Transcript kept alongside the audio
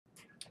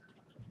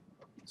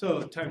So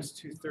time's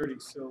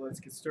 2:30, so let's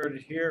get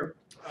started here.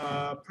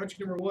 Project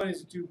number 1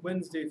 is due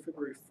Wednesday,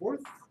 February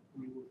 4th.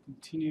 We will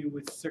continue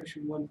with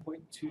section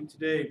 1.2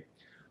 today.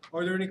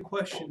 Are there any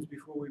questions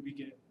before we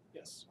begin?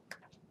 Yes.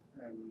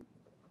 On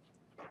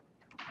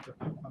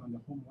the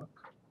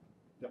homework,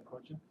 the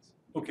project.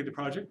 Okay, the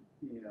project?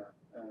 Yeah.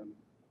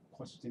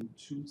 Question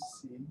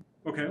 2C.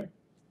 Okay.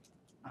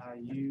 Are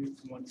you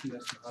wanting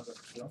us to have a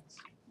plot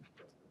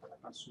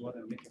as well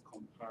and make a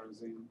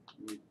comparison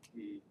with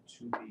the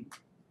 2B?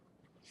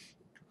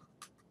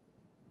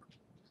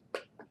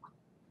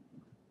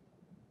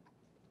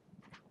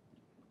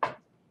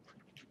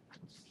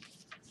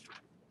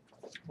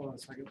 Hold on a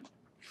second.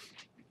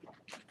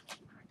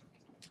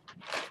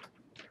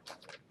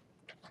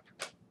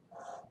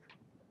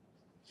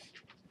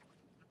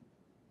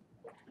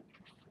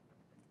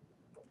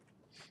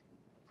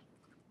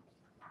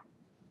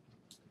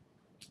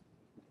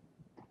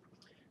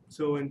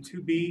 So in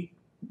 2B,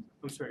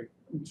 I'm sorry.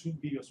 In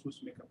 2B, you're supposed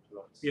to make a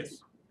plot.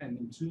 Yes. And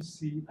in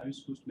 2C, are you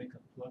supposed to make a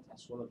plot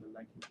as well as the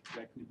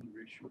likelihood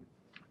ratio,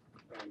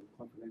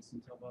 confidence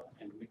interval,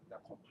 and make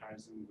that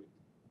comparison with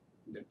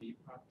the B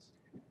part?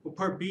 Well,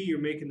 part B, you're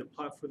making the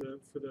plot for the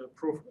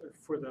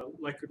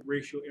likelihood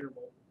ratio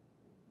interval,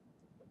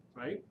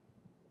 right?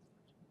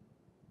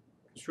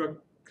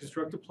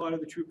 Construct a plot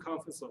of the true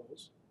confidence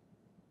levels.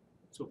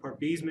 So part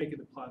B is making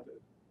the plot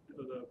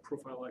of the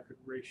profile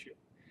likelihood ratio.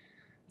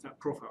 Not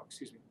profile,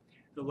 excuse me.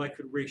 The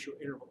likelihood ratio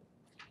interval.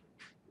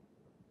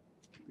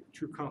 The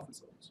true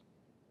confidence levels.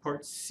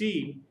 Part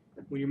C,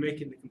 when you're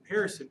making the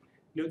comparison,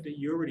 note that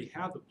you already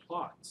have the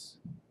plots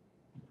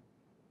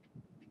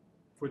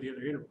for the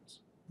other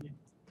intervals. Yeah.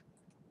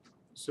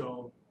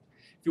 So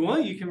if you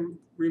want, you can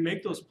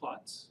remake those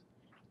plots,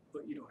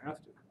 but you don't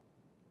have to.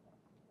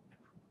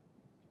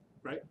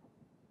 Right?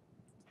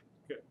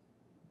 Good.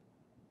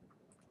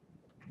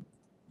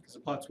 Because the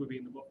plots would be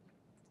in the book.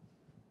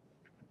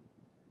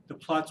 The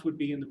plots would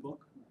be in the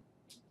book.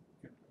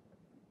 Okay.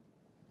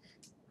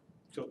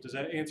 So does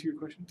that answer your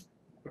question?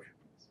 Okay.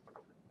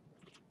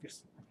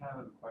 Yes. I kind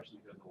of have a question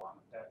that goes along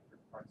with that for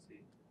part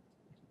C.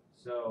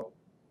 So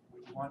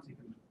when you want to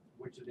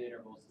which of the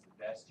intervals is the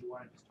best, do you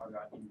want to just talk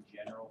about in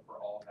general for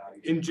all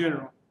values? In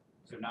general.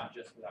 So not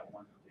just for that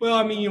one. Well,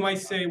 I mean, you might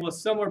say, well,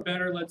 some are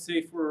better, let's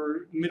say,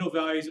 for middle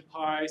values of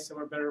pi, some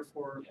are better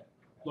for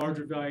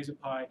larger values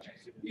of pi.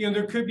 You know,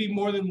 there could be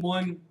more than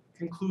one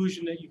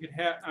conclusion that you could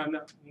have,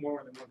 not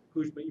more than one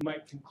conclusion, but you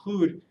might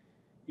conclude,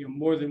 you know,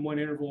 more than one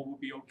interval will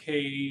be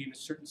okay in a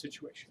certain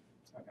situation.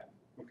 Okay.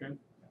 Okay.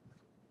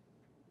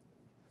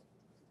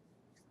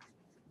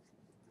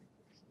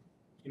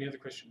 Any other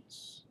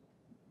questions?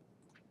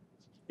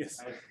 Yes.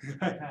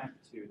 I have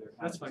two. They're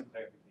kind That's of fine. just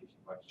clarification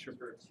questions. Sure.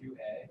 For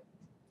 2A,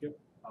 Yep.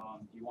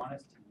 Do you want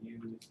us to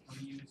use, can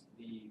we use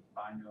the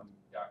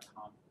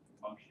binom.conf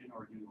function,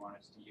 or do you want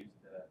us to use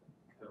the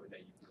code that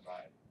you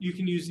provide? You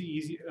can use the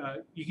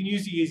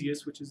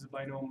easiest, which is the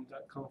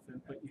binom.conf,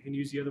 but you can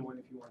use the other one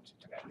if you want to.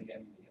 Okay, I think I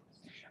need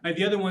the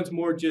The other one's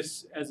more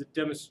just as a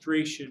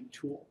demonstration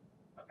tool.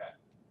 Okay.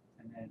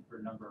 And then for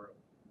number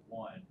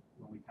 1,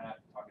 when we kind of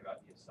have to talk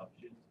about the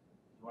assumptions,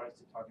 do you want us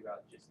to talk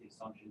about just the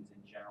assumptions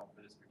in general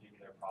for this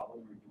particular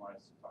problem, or do you want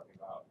us to talk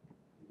about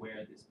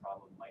where this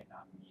problem might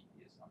not meet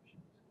the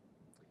assumptions?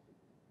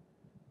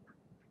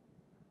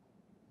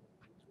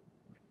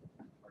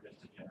 Or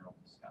just a general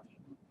discussion?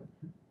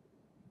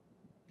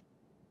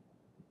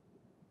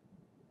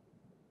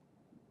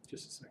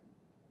 Just a second.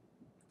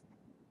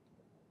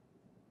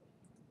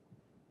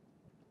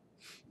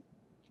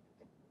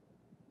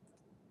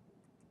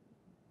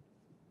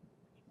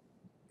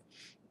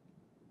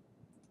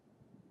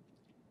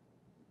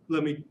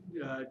 Let me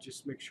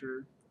just make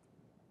sure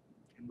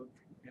and look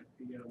at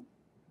the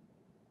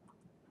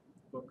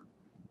book.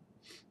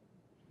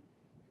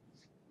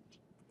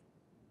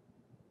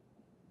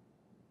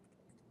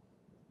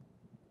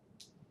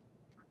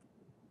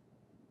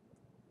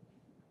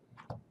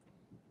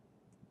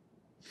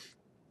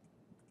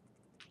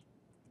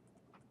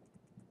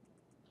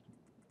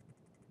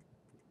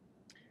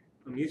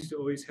 I'm used to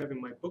always having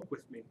my book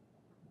with me.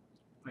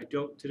 I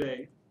don't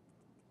today.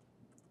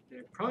 And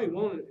I probably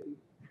won't.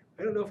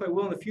 I don't know if I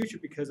will in the future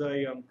because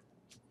I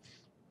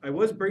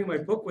was bringing my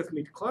book with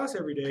me to class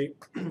every day,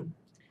 and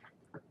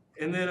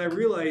then I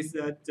realized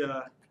that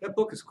that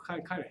book is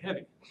kind of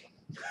heavy.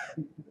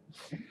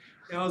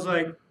 And I was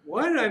like,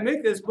 why did I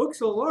make this book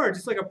so large?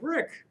 It's like a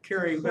brick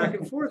carrying back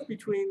and forth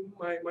between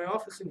my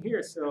office and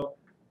here. So,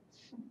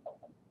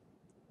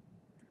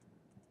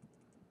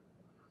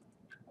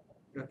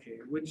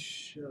 okay, let's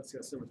see,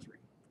 that's number 3.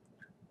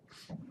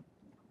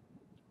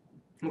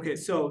 Okay,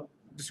 so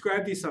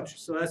describe the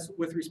assumptions. So that's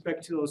with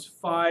respect to those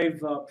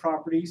 5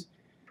 properties.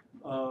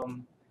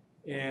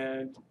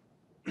 And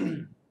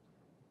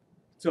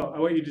so I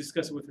want you to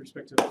discuss it with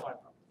respect to the 5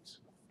 properties.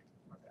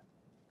 Okay.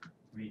 Can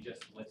we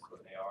just list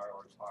what they are,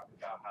 or talk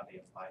about how they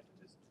apply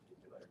to this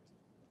particular?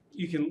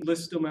 You can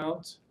list them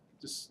out,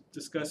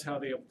 discuss how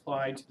they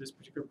apply to this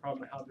particular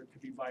problem and how there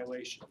could be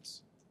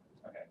violations.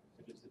 Okay,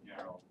 so just a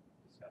general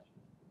discussion.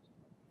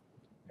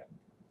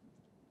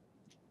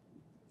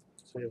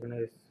 So even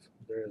if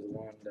there is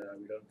one that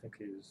we don't think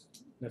is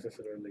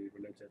necessarily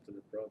related to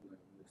the problem,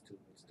 we still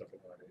need to talk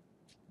about it.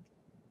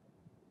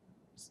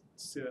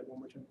 Say that one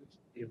more time, please.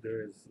 If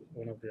there is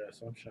one of the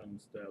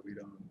assumptions that we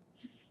don't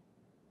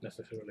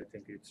necessarily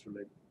think is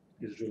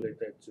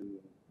related to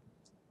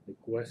the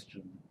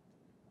question,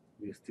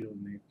 we still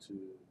need to.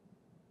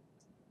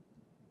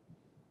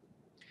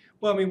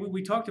 Well, I mean,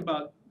 we talked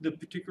about the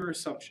particular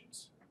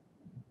assumptions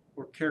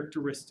or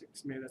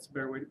characteristics. Maybe that's a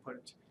better way to put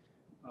it.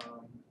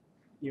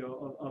 You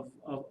know,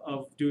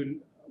 of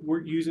doing,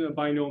 we're using a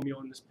binomial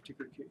in this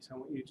particular case. I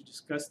want you to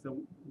discuss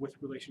them with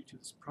relation to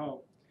this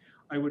problem.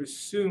 I would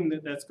assume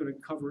that that's going to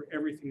cover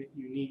everything that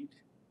you need.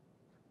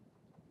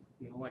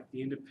 You know, like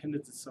the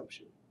independence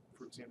assumption,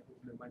 for example,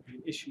 there might be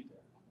an issue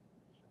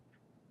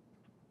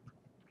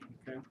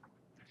there. Okay.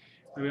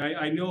 I mean,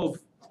 I know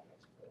of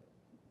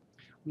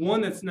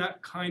one that's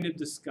not kind of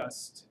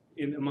discussed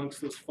in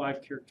amongst those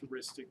 5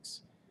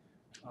 characteristics.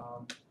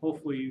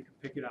 Hopefully you can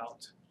pick it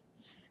out.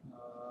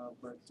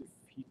 But if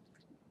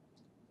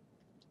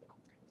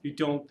you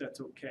don't,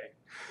 that's okay.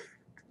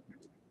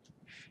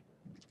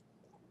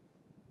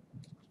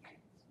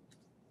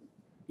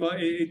 Well,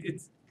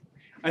 it's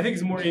I think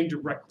it's more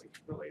indirectly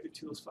related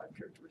to those 5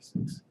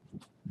 characteristics.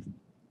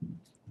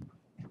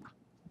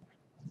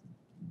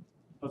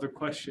 Other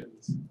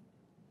questions?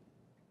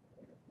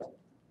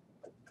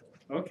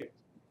 Okay.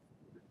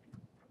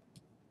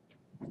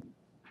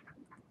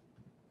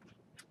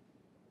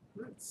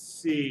 Let's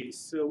see.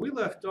 So we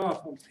left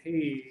off on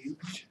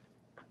page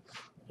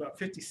about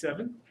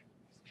 57.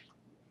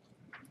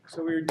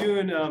 So we were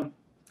doing,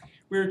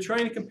 we were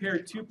trying to compare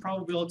 2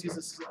 probabilities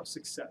of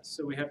success.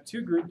 So we have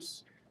 2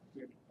 groups,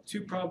 we have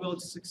 2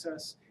 probabilities of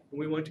success, and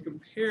we want to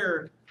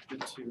compare the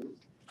 2.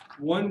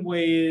 One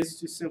way is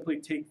to simply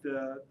take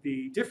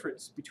the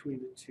difference between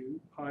the 2,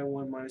 pi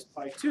 1 minus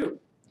pi 2.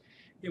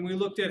 And we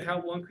looked at how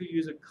one could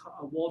use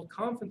a walled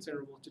confidence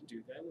interval to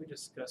do that. We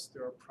discussed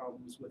there are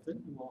problems with it,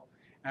 and we'll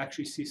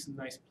actually see some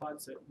nice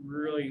plots that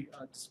really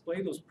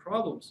display those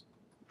problems.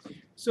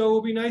 So it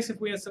would be nice if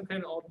we had some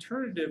kind of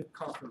alternative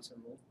confidence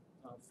interval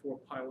for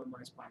pi 1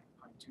 minus pi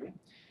 2.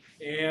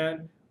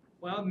 And,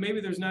 well, maybe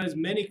there's not as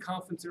many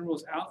confidence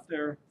intervals out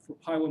there for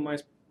pi 1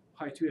 minus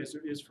pi 2 as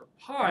there is for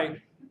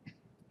pi,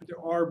 but there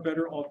are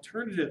better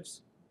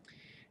alternatives.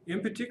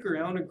 In particular,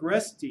 Alan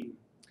Agresti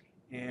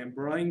and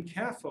Brian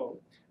Caffo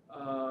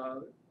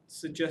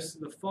suggested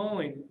the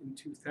following in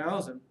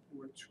 2000,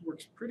 which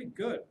works pretty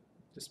good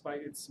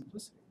despite its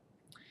simplicity.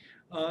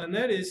 And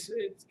that is,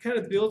 it kind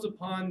of builds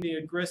upon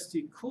the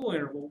Agresti-Cool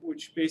interval,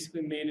 which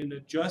basically made an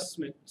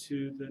adjustment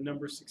to the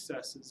number of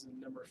successes and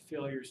number of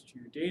failures to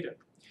your data.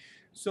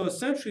 So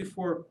essentially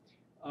for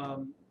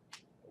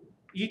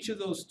each of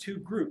those 2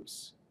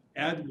 groups,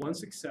 add 1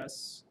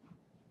 success,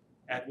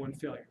 add 1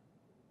 failure.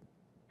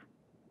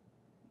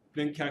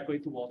 Then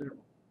calculate the walled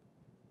interval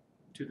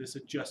to this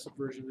adjusted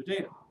version of the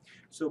data.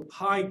 So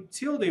pi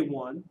tilde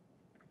 1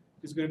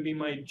 is going to be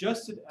my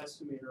adjusted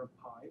estimator of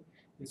pi.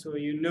 And so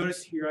you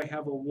notice here I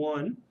have a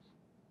 1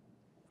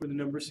 for the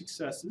number of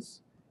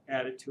successes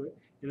added to it.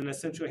 And then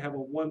essentially I have a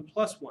 1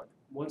 plus 1.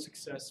 1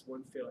 success,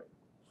 1 failure.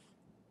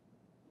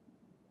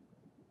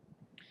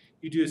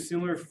 You do a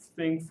similar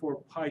thing for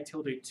pi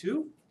tilde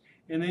 2.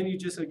 And then you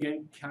just,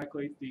 again,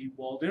 calculate the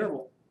walled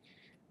interval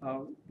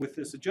with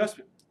this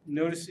adjustment.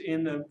 Notice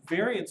in the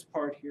variance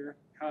part here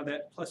how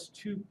that plus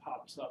 2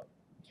 pops up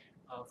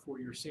for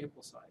your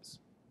sample size.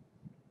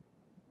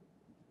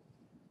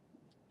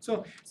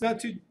 So it's not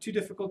too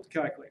difficult to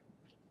calculate.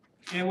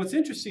 And what's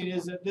interesting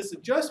is that this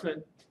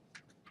adjustment,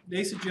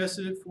 they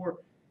suggested it for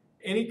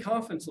any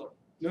confidence level.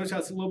 Notice how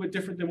it's a little bit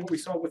different than what we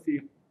saw with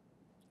the,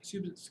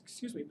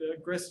 the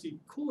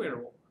Agresti-Cool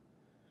interval,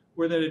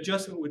 where that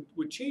adjustment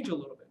would change a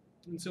little bit.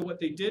 And so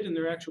what they did in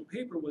their actual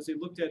paper was they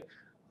looked at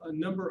a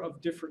number of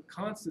different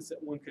constants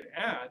that one could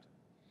add,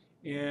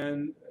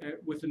 and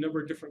with a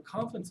number of different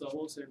confidence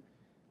levels, and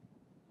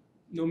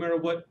no matter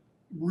what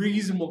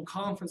reasonable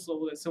confidence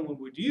level that someone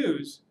would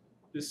use,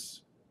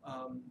 this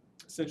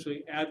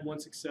essentially add 1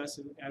 success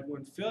and add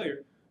 1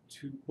 failure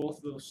to both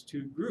of those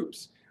 2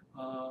 groups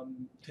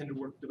tend to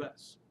work the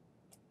best.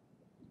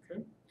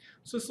 Okay,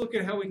 so let's look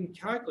at how we can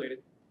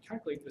calculate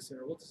this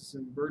interval. This is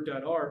in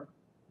bird.r.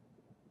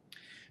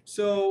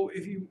 So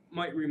if you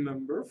might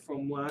remember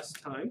from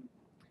last time,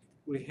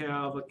 we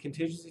have a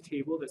contingency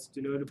table that's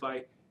denoted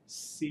by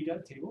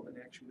C.table, and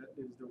actually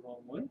that is the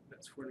wrong one.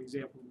 That's for an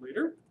example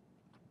later.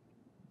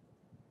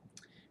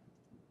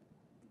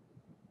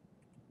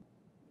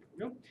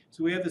 There we go.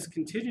 So we have this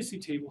contingency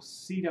table,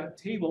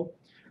 C.table,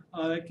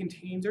 that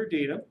contains our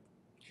data.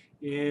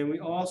 And we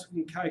also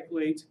can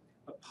calculate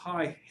a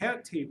pi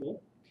hat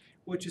table,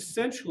 which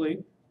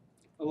essentially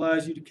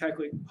allows you to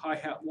calculate pi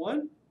hat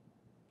 1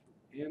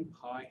 and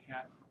pi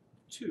hat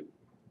 2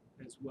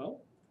 as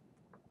well.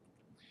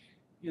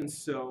 And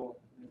so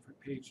if I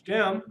page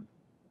down,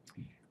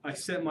 I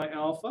set my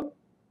alpha.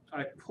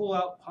 I pull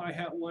out pi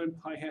hat 1,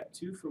 pi hat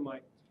 2 from my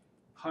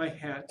pi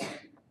hat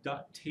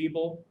dot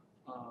table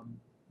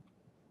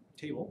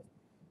table.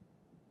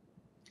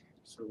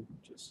 So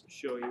just to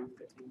show you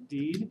that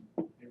indeed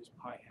there's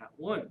pi hat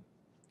 1. And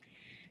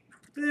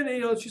then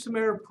it's just a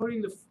matter of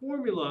putting the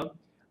formula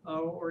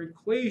or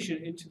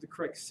equation into the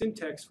correct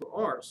syntax for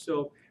R.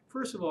 So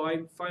first of all,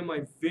 I find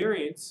my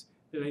variance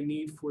that I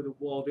need for the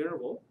walled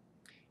interval.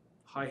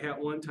 Pi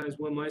hat 1 times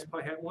 1 minus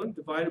pi hat 1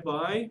 divided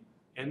by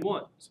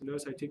n1. So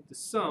notice I take the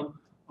sum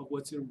of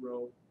what's in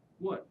row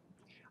 1.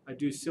 I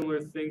do a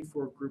similar thing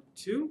for group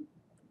 2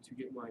 to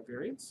get my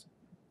variance.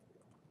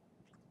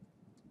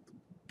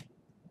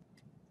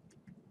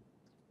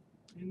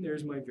 And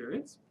there's my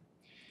variance.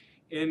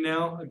 And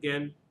now,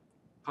 again,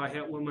 pi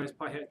hat 1 minus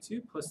pi hat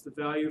 2 plus the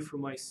value for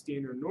my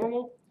standard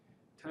normal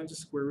times the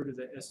square root of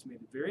the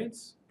estimated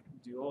variance.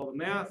 Do all the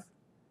math,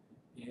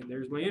 and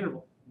there's my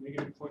interval,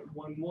 negative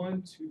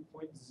 0.11 to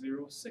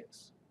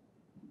 0.06.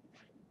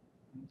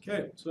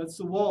 Okay, so that's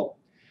the wall.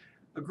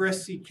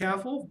 Aggressive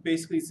scaffold,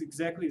 basically it's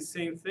exactly the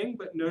same thing,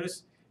 but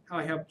notice how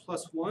I have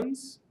plus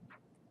 1s,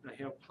 and I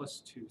have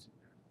plus 2s in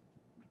there.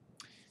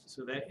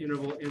 So that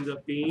interval ends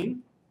up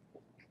being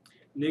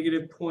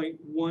negative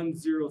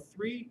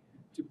 0.103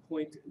 to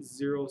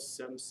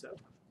 0.077.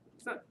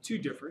 It's not too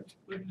different,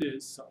 but it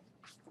is some.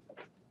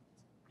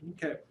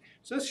 Okay,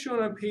 so that's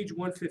shown on page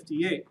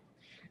 158.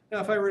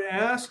 Now, if I were to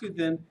ask you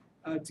then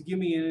to give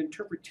me an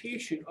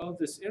interpretation of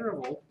this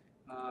interval,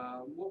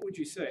 what would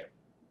you say?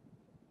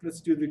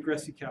 Let's do the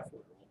aggressive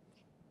scaffold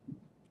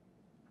interval.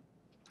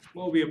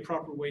 What would be a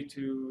proper way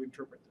to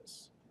interpret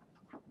this?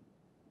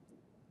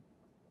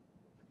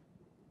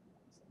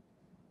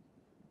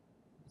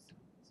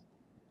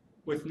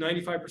 With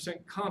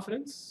 95%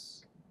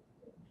 confidence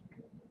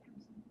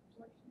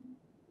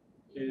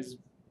is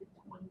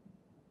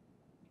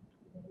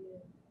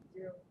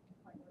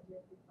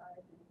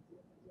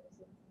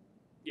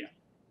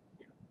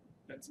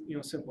that's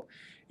simple.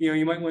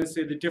 You might want to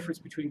say the difference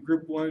between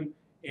group 1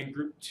 and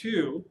group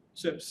 2,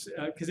 so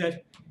because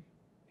that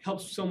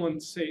helps someone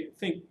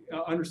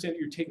understand that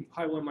you're taking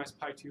pi 1 minus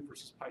pi 2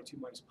 versus pi 2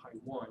 minus pi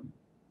 1,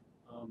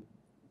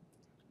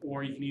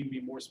 or you can even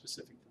be more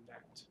specific than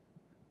that.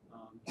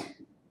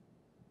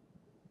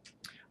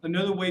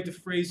 Another way to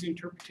phrase the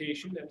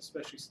interpretation that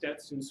especially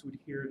stat students would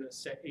hear in a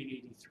Set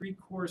 883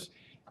 course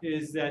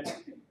is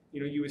that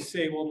you would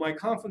say, well, my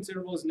confidence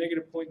interval is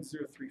negative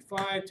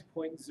 0.035 to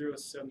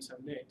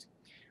 0.0778.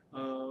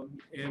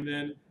 And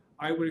then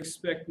I would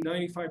expect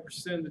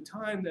 95% of the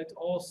time that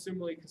all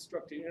similarly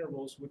constructed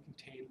intervals would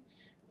contain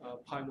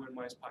pi 1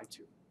 minus pi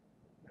 2.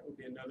 That would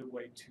be another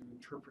way to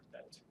interpret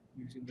that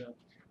using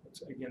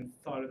what's again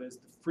thought of as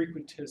the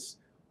frequentist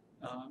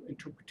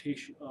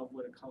interpretation of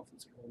what a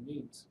confidence interval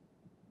means.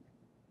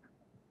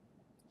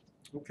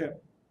 Okay.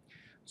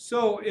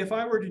 So if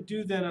I were to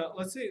do then,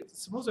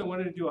 suppose I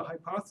wanted to do a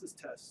hypothesis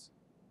test.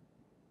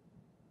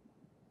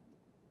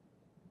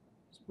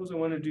 Suppose I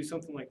wanted to do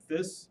something like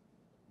this.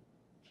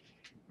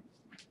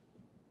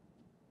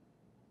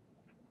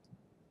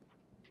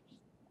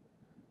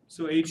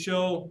 So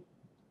HO,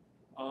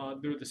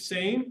 they're the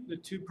same, the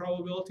two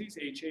probabilities.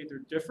 HA,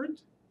 they're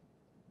different.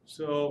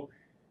 So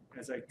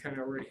as I kind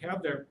of already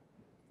have there,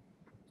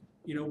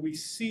 we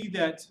see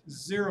that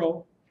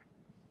 0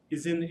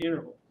 is in the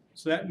interval.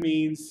 So that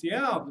means,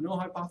 yeah, the null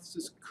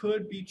hypothesis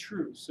could be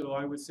true. So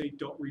I would say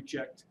don't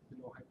reject the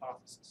null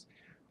hypothesis.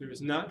 There is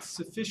not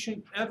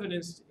sufficient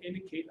evidence to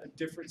indicate a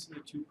difference in the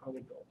two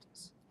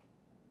probabilities.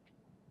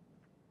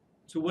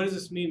 So what does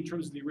this mean in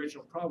terms of the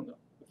original problem, though,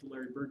 with the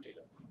Larry Bird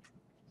data?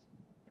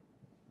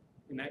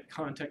 In that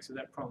context of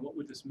that problem, what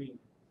would this mean?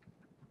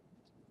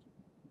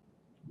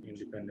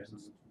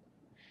 Independence.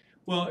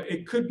 Well,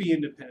 it could be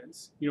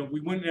independence. We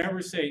wouldn't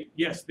ever say,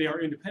 yes, they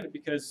are independent,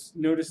 because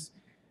notice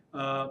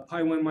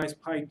pi 1 minus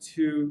pi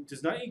 2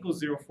 does not equal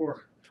 0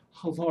 for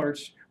a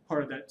large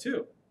part of that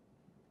too.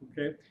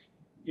 Okay?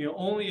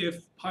 Only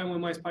if pi 1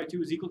 minus pi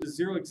 2 is equal to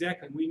 0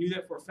 exactly, and we knew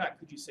that for a fact,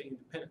 could you say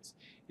independence.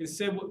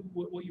 Instead,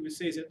 what you would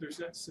say is that there's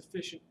not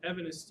sufficient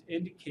evidence to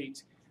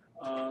indicate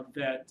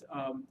that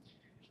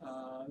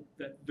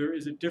there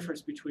is a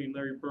difference between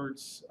Larry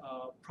Bird's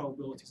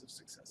probabilities of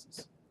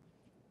successes.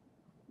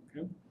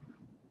 Okay?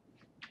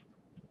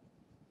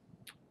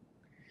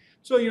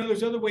 So,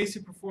 there's other ways to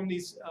perform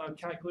these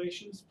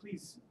calculations.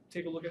 Please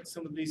take a look at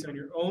some of these on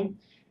your own.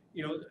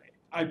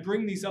 I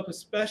bring these up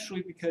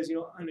especially because,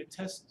 on a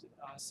test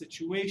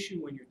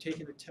situation, when you're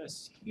taking the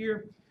test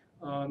here,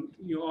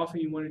 often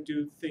you want to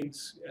do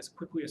things as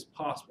quickly as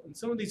possible. And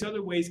some of these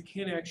other ways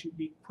can actually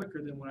be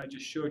quicker than what I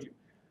just showed you.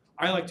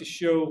 I like to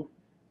show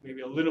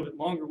maybe a little bit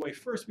longer way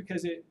first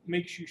because it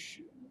makes you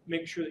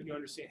make sure that you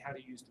understand how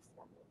to use the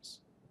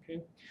formulas.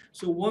 Okay?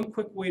 So one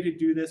quick way to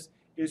do this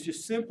is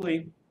just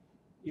simply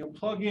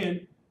plug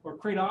in or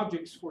create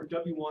objects for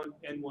W1,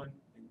 N1,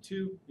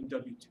 N2, and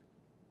W2.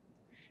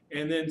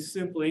 And then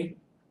simply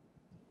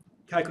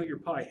calculate your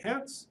pi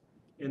hats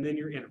and then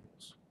your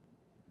intervals.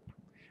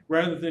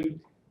 Rather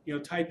than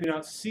typing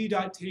out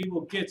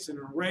C.table gets an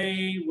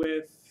array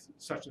with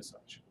such and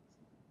such.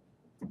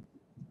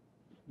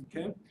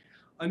 Okay?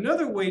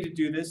 Another way to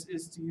do this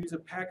is to use a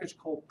package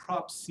called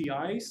prop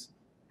CIs,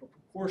 or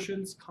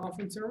proportions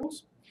confidence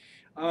intervals.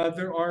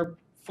 There are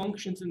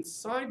functions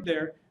inside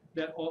there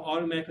that will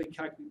automatically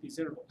calculate these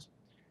intervals.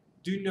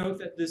 Do note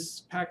that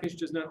this package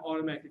does not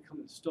automatically come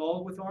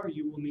installed with R.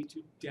 You will need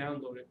to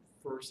download it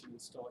first and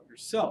install it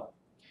yourself.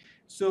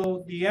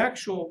 So the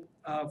actual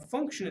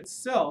function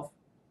itself,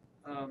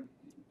 I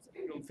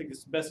don't think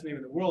it's the best name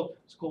in the world,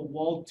 it's called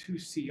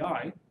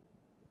wald2ci.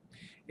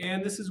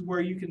 And this is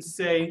where you can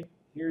say,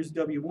 here's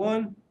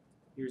W1,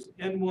 here's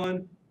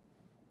N1,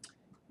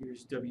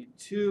 here's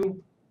W2,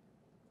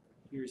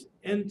 here's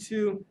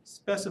N2,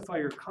 specify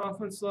your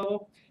confidence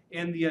level,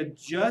 and the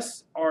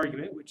adjust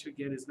argument, which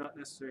again is not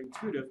necessarily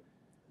intuitive,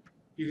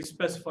 you can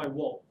specify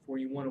wald, for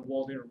you want a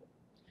wald interval.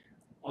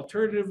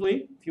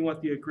 Alternatively, if you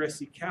want the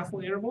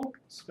aggressive-Caffel interval,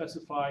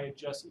 specify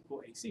adjust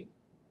equal AC.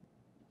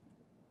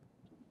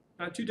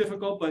 Not too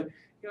difficult, but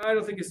I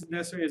don't think it's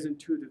necessarily as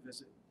intuitive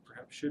as it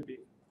perhaps should be.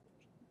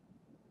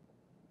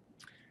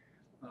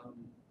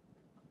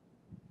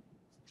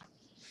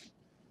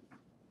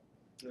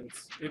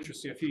 It's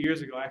interesting. A few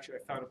years ago, actually,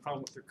 I found a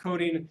problem with their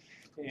coding,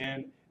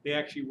 and they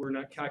actually were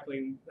not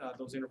calculating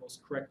those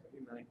intervals correctly.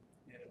 And I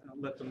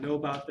let them know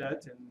about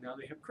that, and now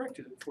they have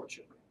corrected it,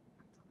 fortunately.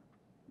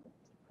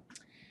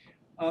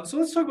 So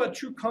let's talk about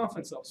true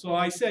confidence level. So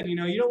I said, you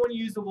don't want to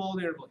use the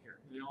wald interval here.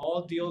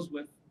 All it deals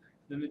with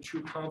then the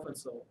true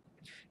confidence level.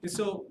 And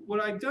so what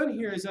I've done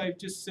here is I've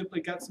just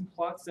simply got some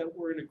plots that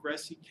were in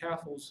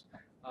aggressive-Caffel's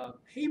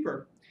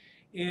paper.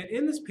 And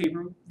in this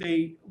paper,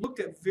 they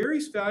looked at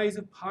various values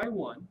of pi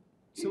 1,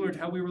 similar to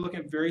how we were looking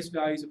at various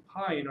values of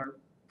pi in our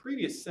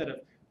previous set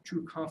of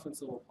true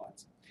confidence level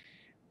plots.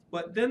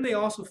 But then they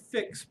also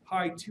fixed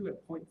pi 2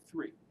 at 0.3.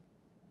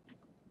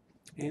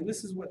 And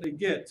this is what they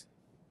get.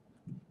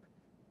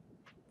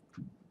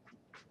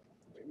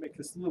 Let me make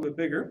this a little bit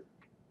bigger.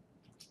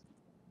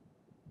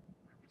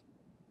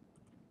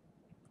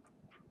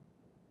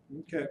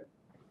 Okay.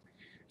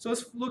 So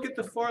let's look at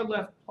the far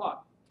left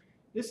plot.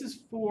 This is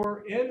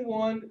for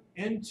N1,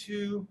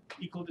 N2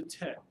 equal to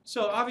 10.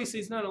 So obviously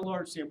it's not a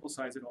large sample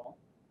size at all.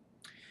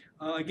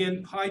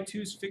 Again, pi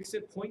 2 is fixed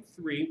at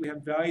 0.3. We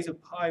have values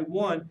of pi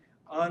 1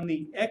 on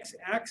the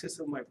x-axis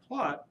of my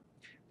plot.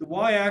 The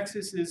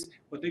y-axis is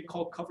what they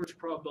call coverage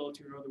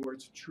probability, or in other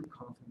words, true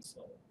confidence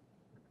level.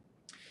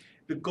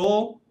 The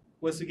goal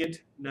was to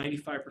get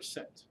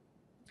 95%.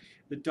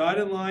 The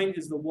dotted line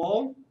is the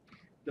wald.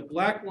 The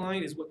black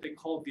line is what they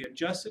call the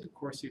adjusted. Of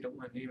course, you don't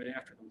want to name it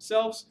after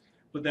themselves.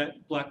 But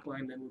that black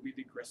line then would be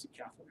the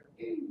aggressive-Caffel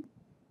interval.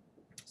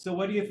 So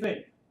what do you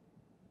think?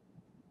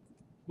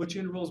 Which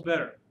interval is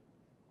better?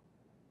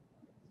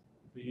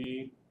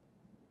 The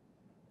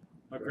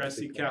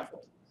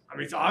aggressive-Caffel. I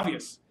mean, it's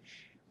obvious.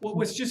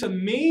 What's just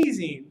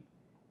amazing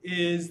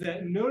is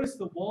that notice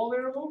the wald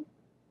interval,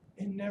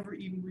 it never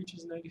even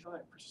reaches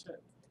 95%.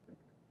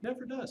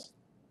 Never does.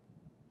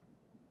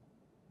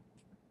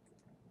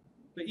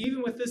 But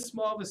even with this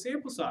small of a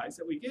sample size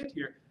that we get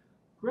here,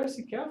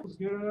 aggressive-Caffel is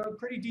doing a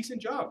pretty decent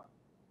job.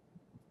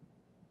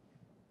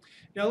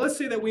 Now let's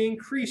say that we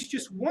increase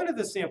just one of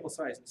the sample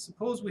sizes.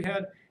 Suppose we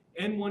had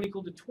N1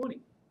 equal to 20.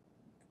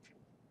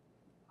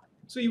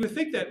 So you would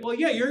think that, well,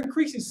 yeah, you're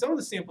increasing some of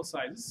the sample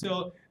sizes,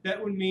 so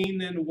that would mean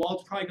then the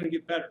wald's probably going to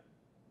get better.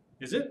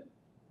 Is it?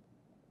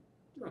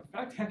 No, in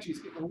fact, actually,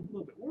 it's getting a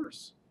little bit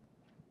worse.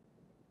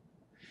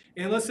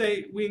 And let's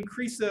say we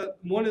increase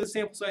one of the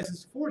sample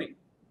sizes to 40.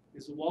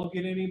 Is the wald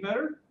get any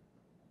better?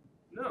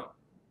 No.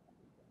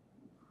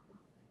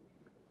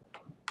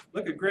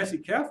 Look at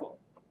aggressive-Caffel.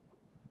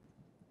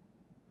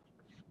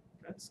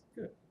 That's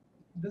good.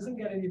 It doesn't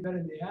get any better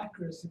in the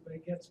accuracy, but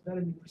it gets better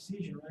in the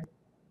precision, right?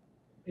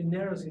 It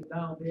narrows it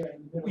down there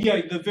in the middle.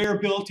 Yeah, the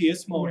variability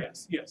is smaller,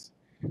 yes.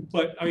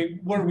 But, I mean,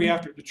 what are we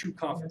after? The true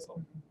confidence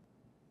level.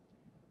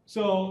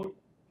 So,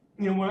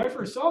 when I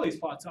first saw these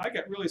plots, I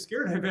got really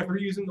scared of ever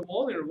using the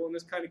wald interval in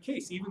this kind of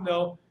case, even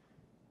though,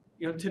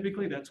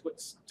 typically that's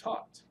what's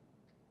taught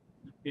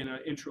in an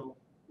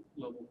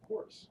intro-level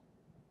course.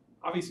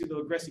 Obviously, the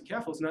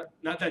aggressive-Caffel is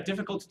not that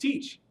difficult to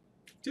teach,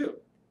 too.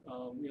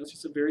 It's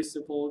just a very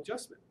simple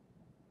adjustment.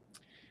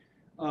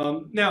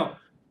 Now,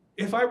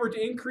 if I were to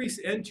increase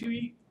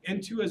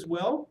N2 as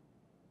well,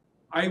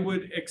 I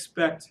would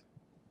expect,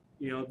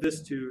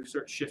 this to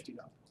start shifting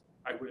up.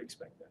 I would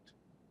expect that.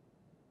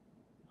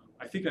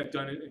 I think I've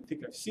done it. I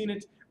think I've seen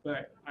it,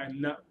 but I'm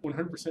not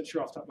 100%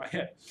 sure off the top of my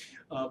head.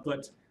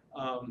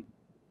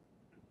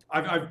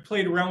 I've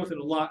played around with it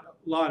a lot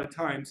of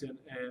times, and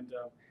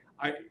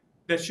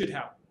that should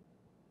happen.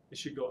 It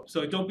should go up.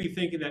 So don't be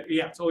thinking that,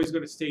 yeah, it's always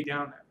going to stay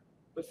down there.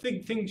 But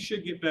things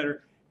should get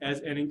better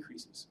as N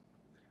increases.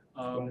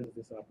 Why is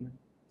this happening?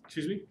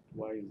 Excuse me?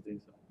 Why is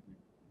this happening?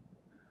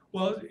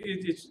 Well,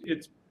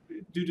 it's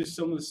due to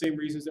some of the same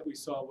reasons that we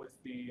saw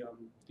with the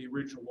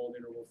original wald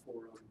interval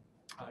for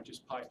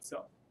just pi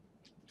itself,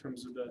 in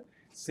terms of the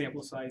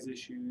sample size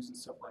issues and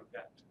stuff like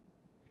that.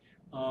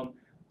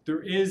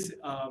 There is,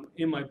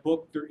 in my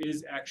book, there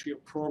is actually a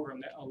program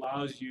that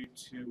allows you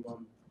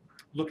to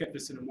look at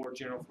this in a more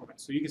general format.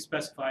 So you can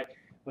specify,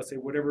 let's say,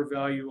 whatever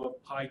value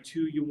of pi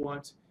 2 you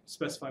want,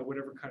 specify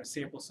whatever kind of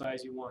sample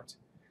size you want.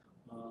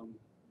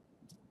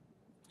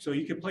 So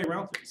you can play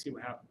around with it and see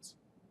what happens.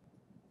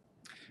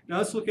 Now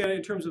let's look at it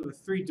in terms of a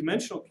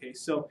three-dimensional case.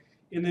 So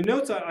in the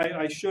notes,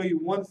 I show you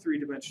one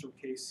three-dimensional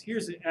case.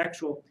 Here's the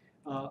actual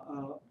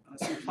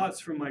some plots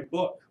from my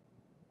book.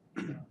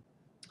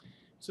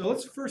 So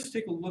let's first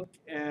take a look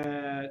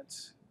at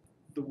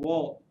the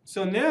wall.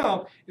 So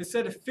now,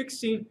 instead of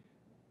fixing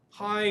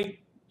pi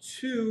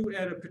 2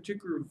 at a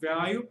particular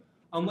value,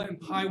 I'm letting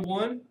pi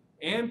 1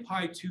 and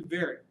pi 2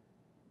 vary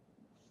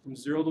from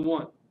 0 to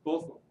 1,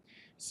 both of them.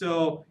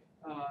 So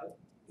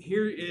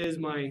here is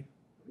my,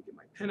 let me get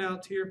my pen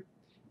out here.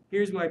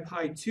 Here's my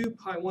pi 2.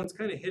 Pi 1's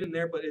kind of hidden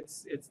there, but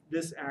it's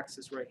this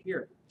axis right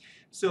here.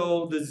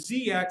 So the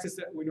z-axis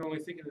that we normally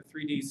think in a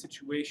 3D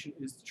situation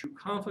is the true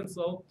confidence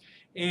level.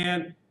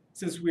 And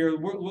since we're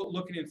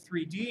looking in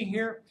 3D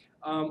here,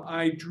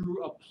 I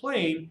drew a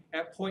plane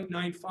at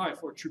 0.95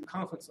 for a true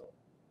confidence level.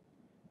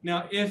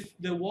 Now, if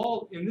the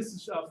wall, and this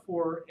is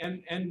for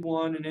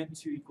n1 and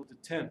n2 equal to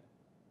 10.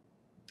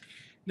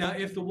 Now,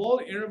 if the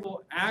wall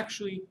interval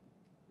actually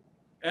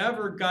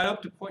ever got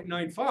up to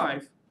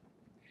 0.95,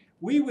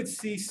 we would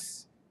see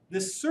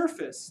this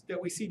surface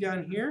that we see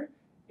down here,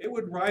 it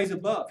would rise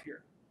above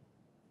here.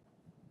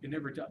 It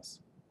never does.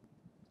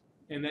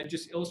 And that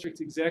just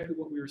illustrates exactly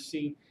what we were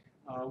seeing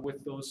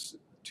with those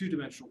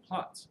two-dimensional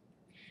plots.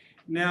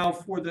 Now,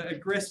 for the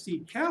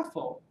aggressive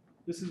CAFO,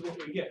 this is what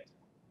we get.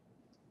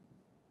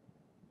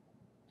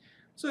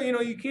 So, you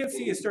know, you can't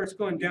see it starts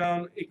going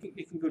down.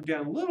 It can go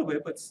down a little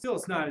bit, but still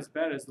it's not as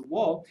bad as the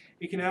wall.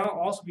 It can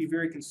also be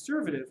very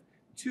conservative,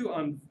 too,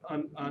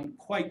 on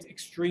quite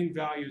extreme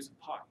values of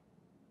pi.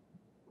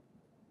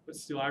 But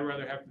still, I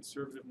rather have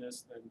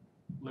conservativeness than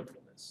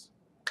liberalness.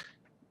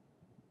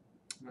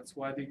 And that's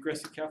why the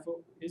aggressive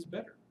CAFO is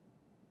better.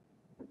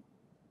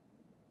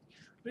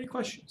 Any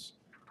questions?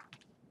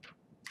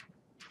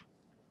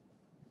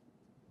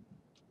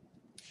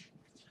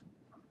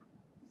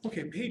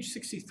 Okay, page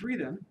 63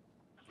 then.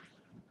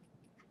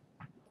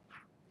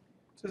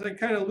 So as I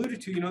kind of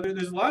alluded to, you know,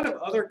 there's a lot of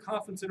other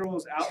confidence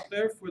intervals out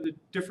there for the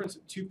difference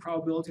of two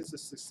probabilities of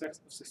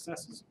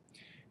successes.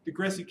 The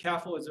aggressive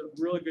CAFO is a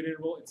really good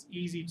interval. It's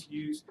easy to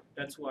use.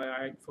 That's why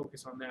I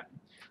focus on that.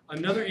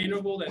 Another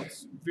interval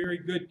that's very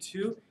good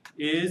too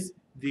is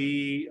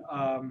the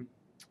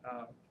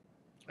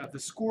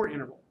score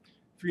interval.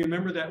 If you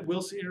remember that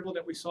Wilson interval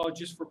that we saw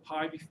just for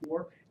pi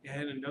before, it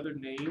had another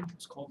name.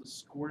 It's called the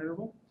score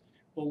interval.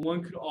 But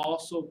one could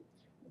also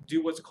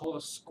do what's called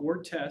a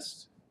score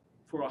test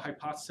for a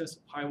hypothesis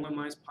of pi 1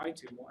 minus pi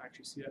 2. We'll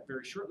actually see that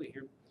very shortly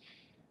here.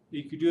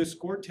 You could do a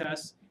score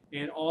test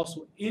and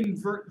also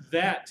invert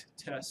that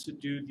test to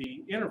do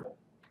the interval.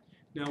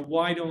 Now,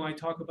 why don't I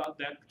talk about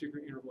that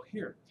particular interval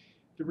here?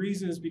 The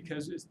reason is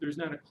because there's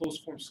not a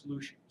closed form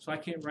solution, so I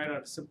can't write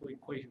out a simple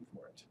equation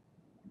for it.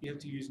 You have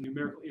to use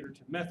numerical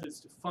iterative methods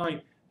to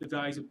find the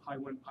values of pi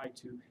 1, pi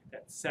 2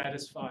 that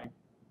satisfy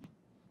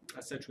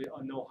essentially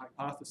a null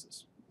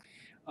hypothesis.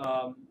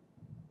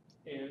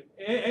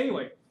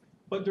 Anyway,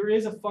 but there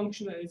is a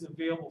function that is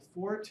available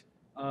for it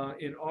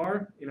in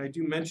R, and I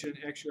do mention it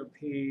actually on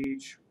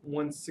page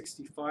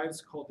 165.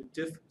 It's called the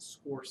diff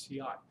score CI.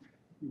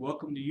 You're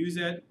welcome to use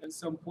that at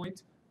some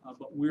point,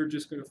 but we're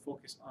just going to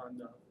focus on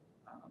the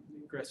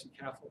aggressive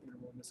CAFO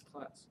interval in this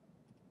class.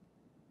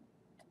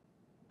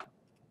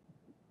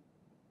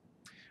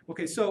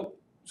 Okay, so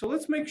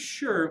let's make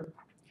sure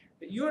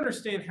that you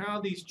understand how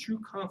these true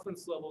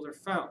confidence levels are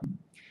found.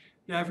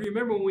 Now, if you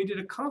remember when we did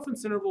a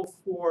confidence interval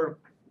for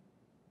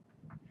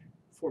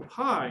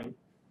pi,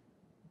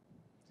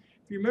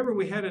 if you remember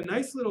we had a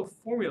nice little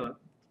formula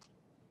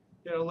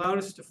that allowed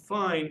us to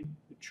find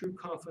the true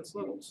confidence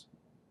levels.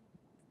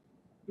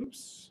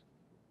 Oops.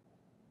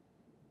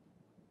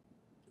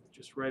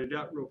 Just write it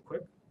out real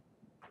quick.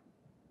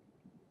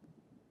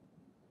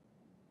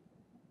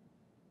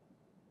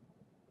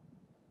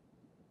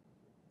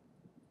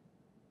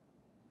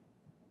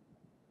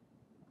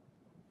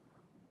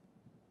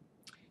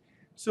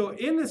 So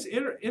in this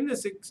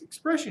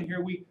expression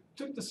here, we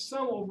took the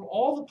sum over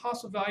all the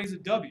possible values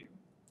of w,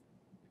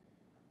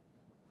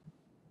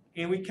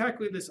 and we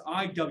calculated this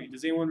IW.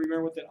 Does anyone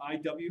remember what that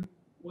IW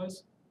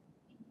was?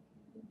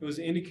 It was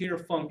an indicator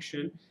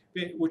function,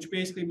 which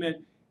basically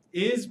meant,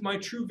 is my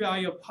true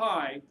value of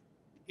pi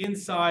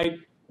inside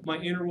my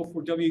interval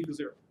for w equals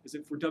 0? Is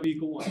it for w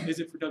equal 1? Is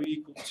it for w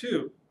equal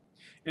 2?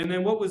 And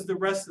then what was the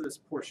rest of this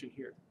portion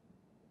here?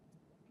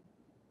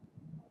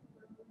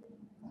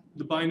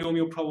 The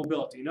binomial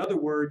probability. In other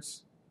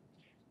words,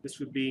 this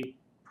would be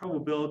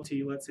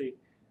probability, let's say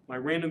my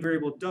random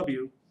variable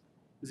w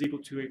is equal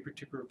to a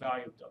particular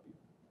value of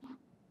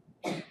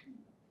w.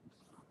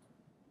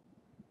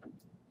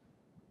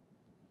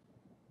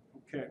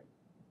 Okay.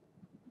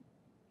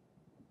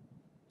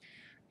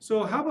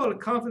 So how about a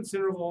confidence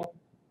interval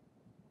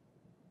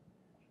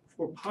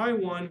for pi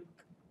 1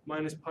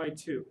 minus pi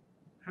 2?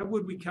 How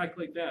would we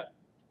calculate that?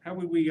 How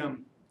would we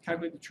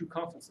calculate the true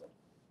confidence level?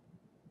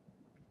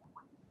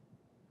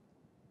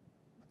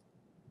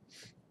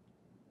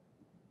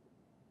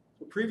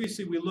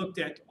 Previously, we looked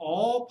at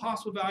all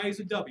possible values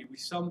of w. We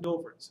summed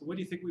over it. So what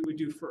do you think we would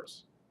do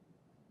first?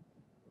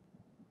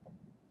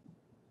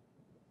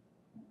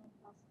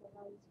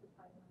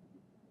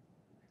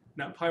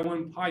 Not pi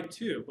 1, pi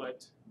 2,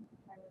 but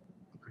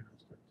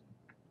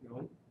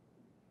no.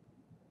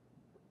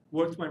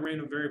 What's my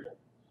random variable?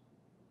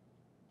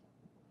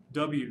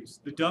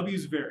 W's. The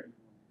W's vary.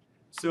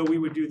 So we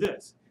would do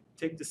this.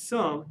 Take the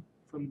sum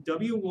from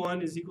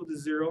W1 is equal to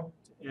 0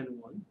 to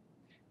N1.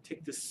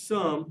 Take the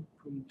sum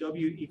from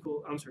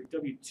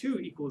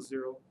W2 equals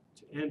 0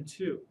 to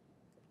N2.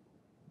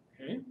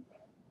 Okay?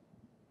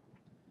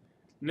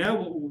 Now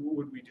what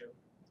would we do?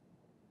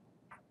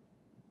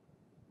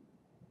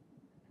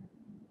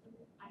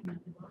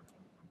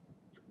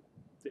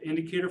 The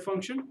indicator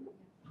function,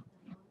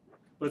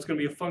 but it's going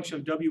to be a function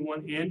of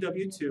W1 and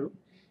W2.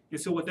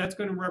 And so what that's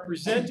going to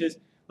represent is,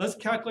 let's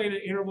calculate an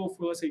interval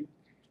for, let's say,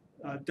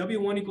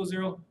 W1 equals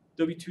 0,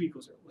 W2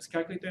 equals 0. Let's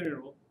calculate that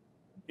interval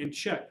and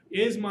check.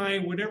 Is my,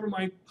 whatever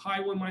my pi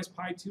 1 minus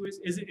pi 2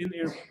 is it in the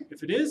interval?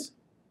 If it is,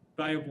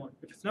 value of 1.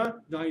 If it's not,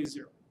 value of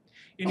 0.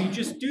 And you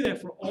just do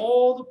that for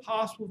all the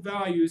possible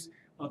values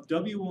of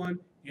W1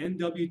 and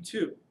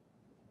W2.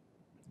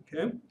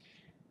 Okay?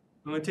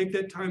 I'm going to take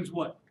that times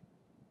what?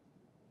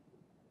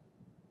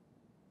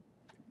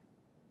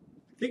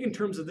 Think in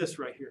terms of this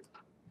right here.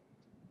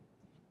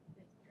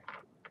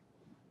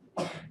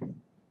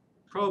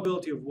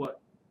 Probability of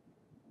what?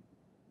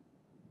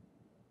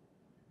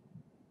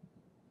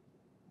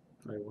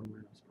 Pi 1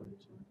 minus pi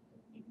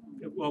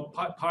 2. Well,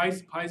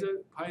 pi's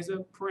a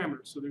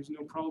parameter, so there's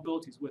no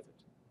probabilities with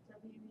it.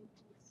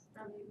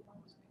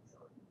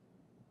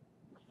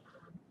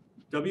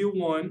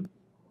 W1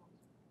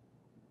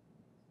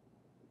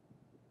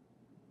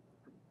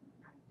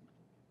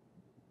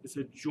 is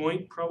a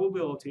joint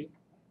probability.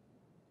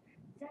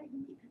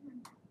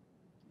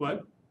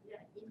 What?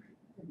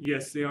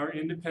 Yes, they are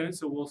independent,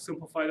 so we'll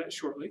simplify that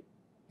shortly.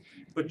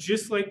 But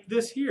just like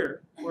this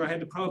here, where I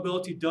had the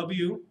probability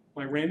W,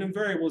 my random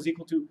variable, is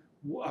equal to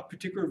a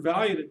particular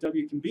value that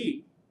W can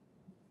be,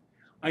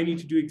 I need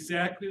to do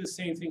exactly the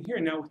same thing here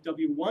now with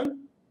W1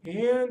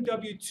 and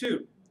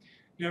W2.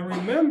 Now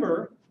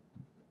remember,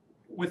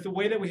 with the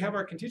way that we have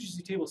our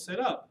contingency table set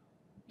up,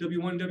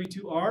 W1 and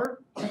W2 are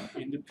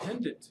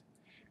independent.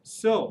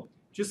 So,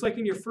 just like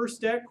in your first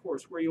stat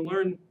course where you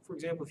learn, for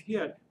example, if you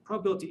had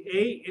probability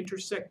A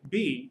intersect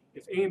B,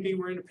 if A and B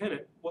were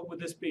independent, what would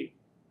this be?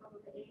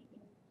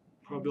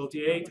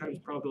 Probability A times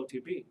probability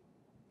of B.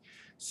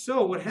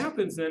 So what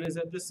happens then is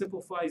that this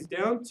simplifies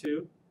down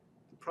to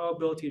the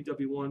probability of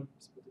W1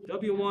 is equal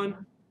to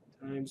W1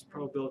 times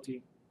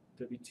probability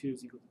W2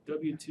 is equal to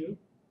W2.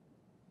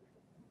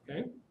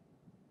 Okay?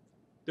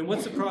 Then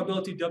what's the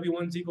probability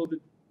W1 is equal to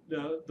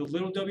the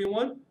little w1?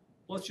 Well,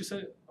 let's just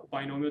say a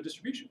binomial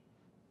distribution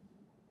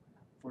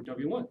for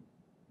W1.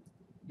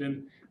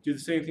 Then do the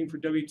same thing for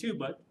W2,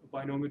 but a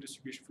binomial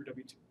distribution for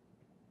W2.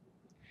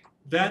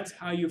 That's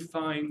how you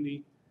find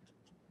the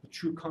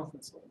true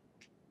confidence level.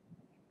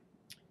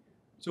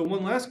 So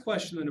one last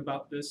question then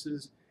about this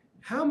is,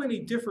 how many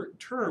different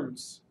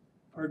terms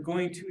are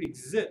going to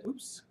exist?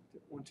 Oops,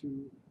 didn't want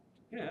to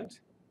add.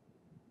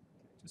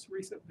 Just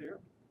erase up there.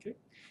 Okay.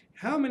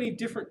 How many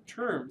different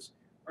terms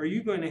are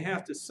you going to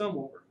have to sum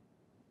over?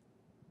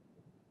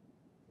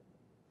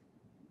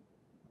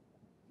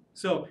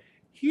 So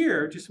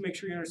here, just to make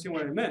sure you understand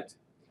what I meant,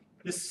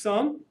 this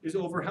sum is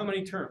over how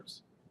many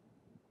terms?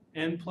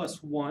 N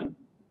plus 1.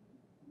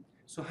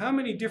 So how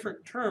many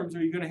different terms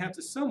are you going to have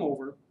to sum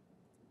over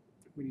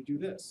when you do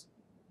this?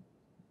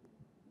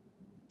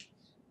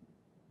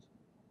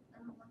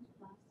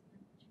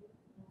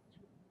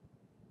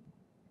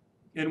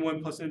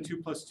 N1 plus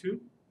N2 plus 2?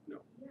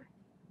 No.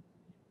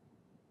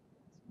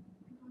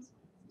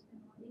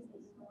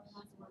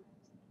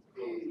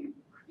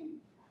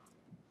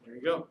 There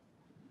you go.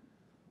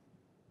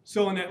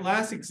 So in that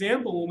last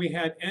example, when we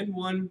had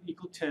N1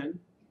 equal 10,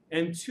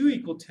 N2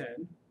 equal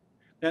 10,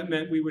 that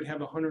meant we would have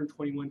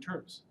 121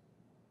 terms.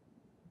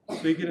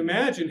 So you can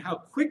imagine how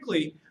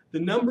quickly the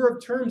number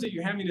of terms that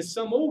you're having to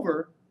sum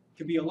over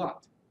can be a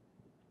lot.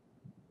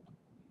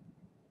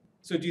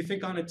 So do you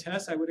think on a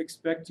test I would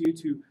expect you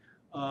to,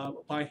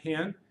 by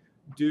hand,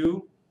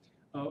 do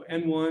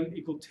N1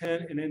 equal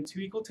 10 and N2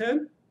 equal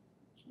 10?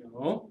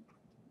 No.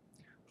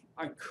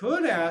 I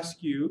could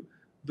ask you,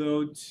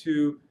 though,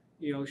 to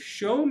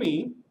show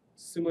me,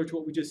 similar to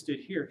what we just did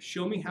here,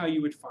 show me how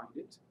you would find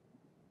it.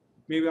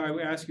 Maybe I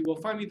would ask you, well,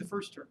 find me the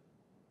first term.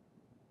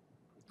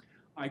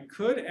 I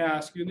could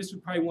ask you, and this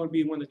would probably want to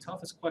be one of the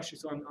toughest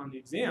questions on the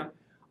exam,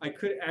 I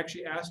could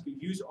actually ask you,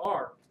 use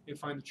R and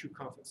find the true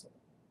confidence level.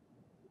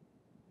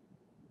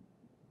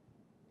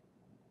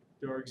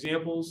 There are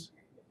examples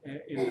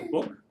in the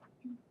book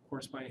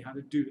corresponding how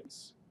to do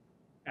this,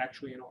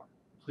 actually in R.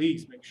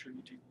 Please make sure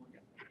you take a look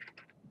at it.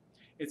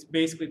 It's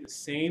basically the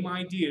same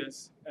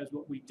ideas as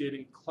what we did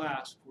in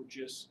class for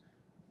just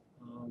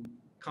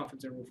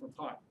confidence interval for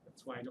pi.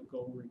 That's why I don't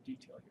go over in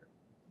detail here.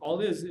 All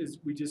it is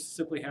we just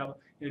simply have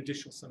an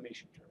additional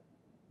summation term.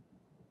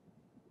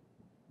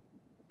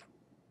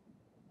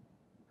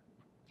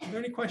 Are there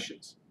any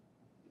questions?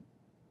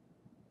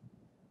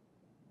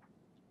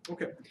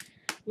 Okay.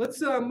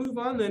 Let's move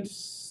on then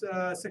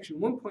to section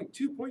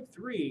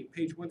 1.2.3,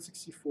 page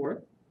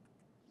 164.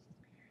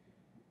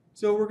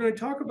 So we're going to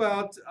talk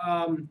about,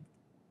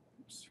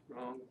 oops,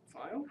 wrong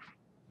file.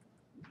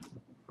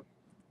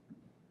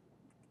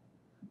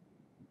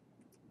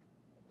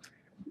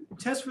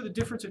 Test for the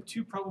difference of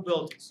two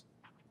probabilities.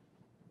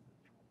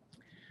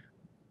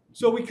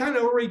 So we kind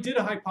of already did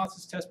a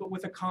hypothesis test, but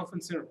with a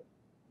confidence interval.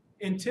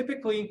 And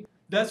typically,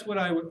 that's what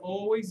I would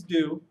always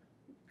do,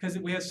 because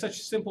we have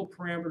such simple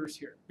parameters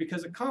here.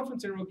 Because a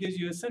confidence interval gives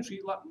you essentially,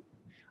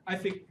 I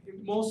think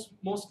in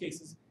most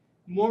cases,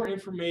 more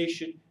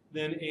information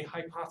than a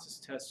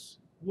hypothesis test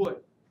would.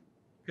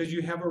 Because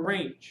you have a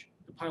range,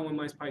 the pi 1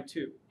 minus pi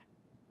 2.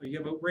 You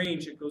have a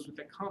range that goes with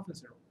that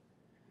confidence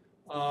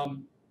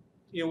interval.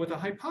 With a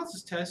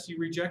hypothesis test, you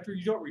reject or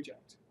you don't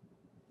reject.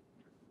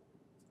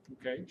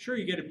 Okay, sure,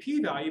 you get a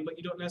p-value, but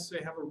you don't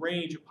necessarily have a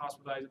range of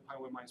possible values of pi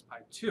 1 minus pi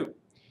 2.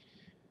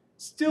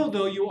 Still,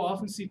 though, you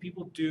often see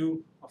people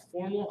do a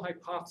formal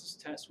hypothesis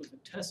test with a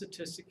test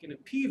statistic and a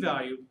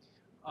p-value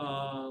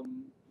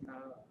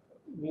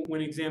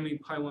when examining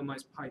pi 1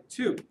 minus pi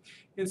 2.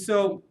 And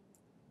so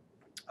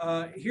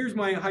here's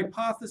my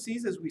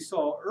hypotheses as we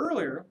saw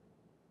earlier.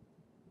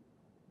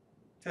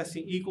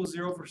 Testing equals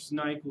 0 versus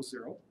not equals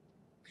 0.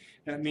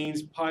 That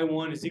means pi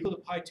 1 is equal to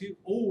pi 2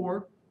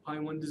 or pi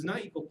 1 does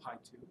not equal pi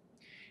 2.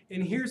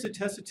 And here's a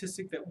test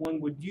statistic that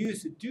one would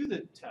use to do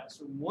the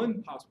test, or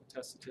one possible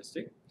test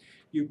statistic.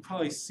 You've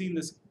probably seen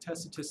this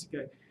test statistic.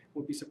 I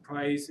won't be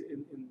surprised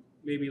in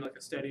maybe like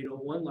a Stat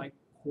 801 like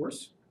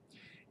course.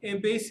 And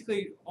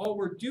basically all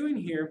we're doing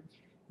here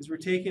is we're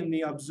taking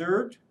the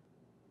observed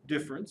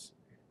difference.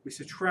 We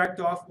subtract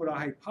off what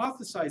I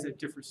hypothesize that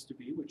difference to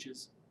be, which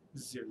is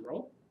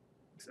 0,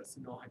 because that's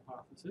the null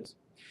hypothesis.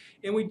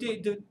 And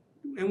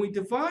we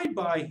divide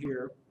by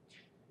here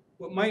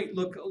what might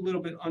look a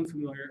little bit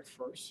unfamiliar at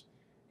first.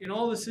 And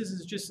all this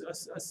is just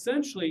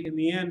essentially, in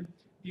the end,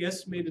 the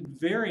estimated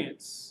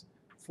variance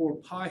for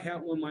pi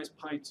hat 1 minus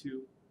pi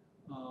 2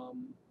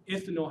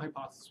 if the null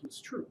hypothesis was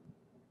true.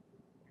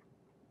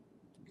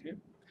 Okay.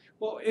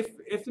 Well,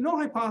 if the null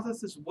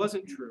hypothesis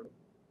wasn't true,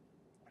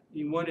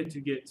 you wanted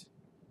to get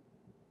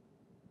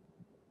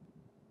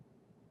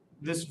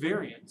this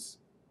variance.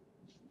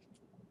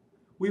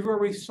 We've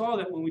already saw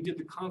that when we did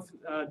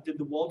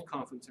the Wald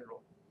confidence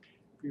interval.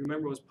 If you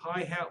remember, it was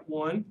pi hat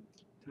 1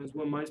 times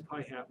 1 minus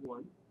pi hat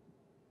 1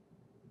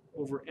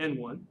 over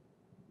n1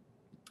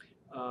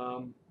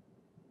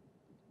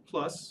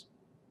 plus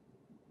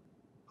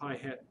pi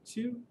hat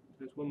 2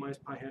 times 1 minus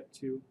pi hat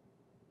 2,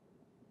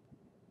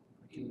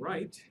 I can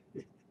write,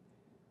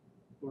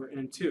 or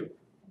n2.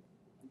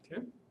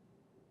 Okay.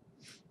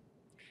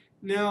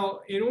 Now,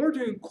 in order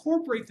to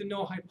incorporate the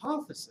null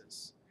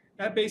hypothesis,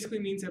 that basically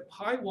means that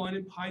pi 1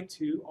 and pi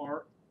 2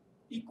 are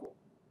equal.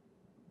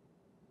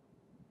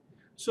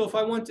 So if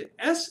I want to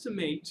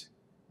estimate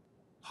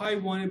pi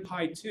 1 and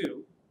pi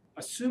 2,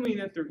 assuming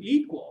that they're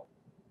equal,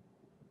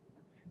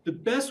 the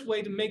best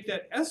way to make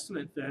that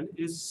estimate then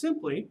is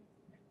simply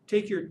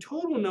take your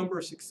total number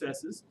of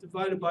successes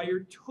divided by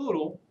your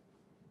total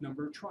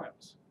number of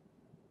trials.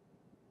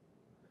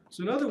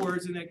 So in other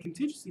words, in that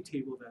contingency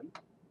table then,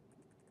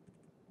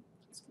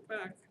 let's go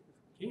back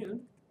if we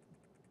can.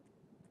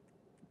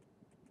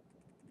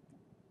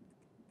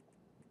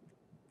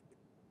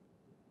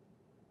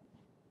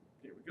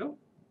 There we go.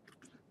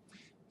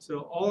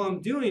 So all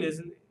I'm doing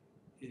is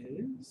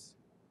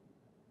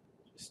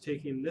just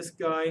taking this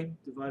guy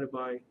divided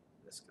by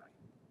this guy.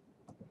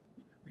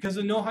 Because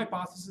the null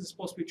hypothesis is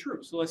supposed to be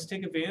true. So let's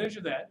take advantage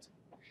of that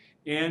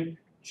and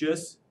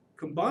just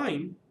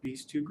combine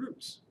these two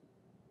groups.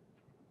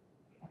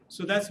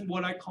 So that's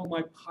what I call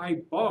my pi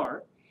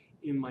bar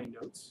in my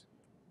notes.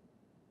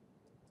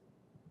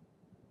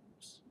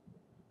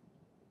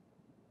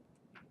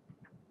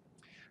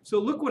 So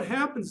look what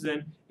happens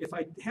then if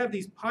I have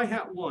these pi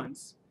hat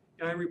 1s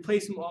and I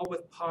replace them all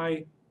with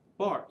pi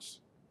bars.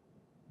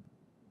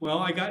 Well,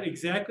 I got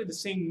exactly the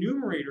same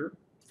numerator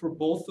for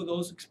both of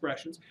those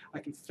expressions. I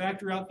can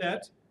factor out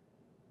that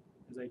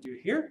as I do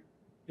here,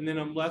 and then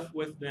I'm left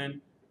with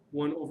then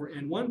 1 over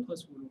n1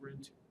 plus 1 over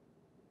n2.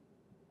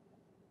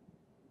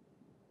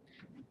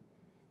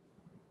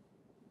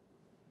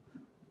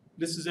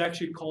 This is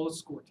actually called a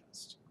score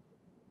test,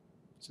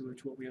 similar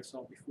to what we have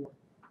solved before.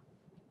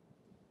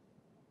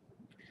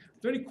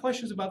 Are there any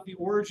questions about the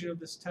origin of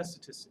this test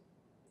statistic?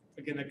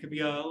 Again, that could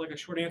be like a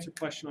short answer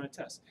question on a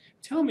test.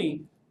 Tell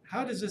me,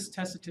 how does this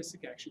test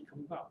statistic actually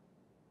come about?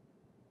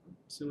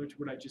 Similar to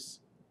what I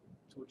just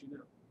told you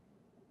now.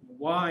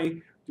 Why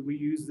do we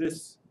use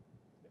this?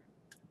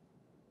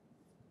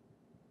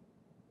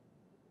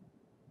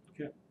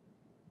 Okay.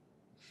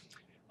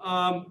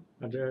 Are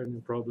there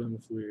any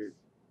problems with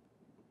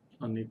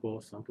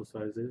unequal sample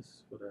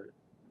sizes for that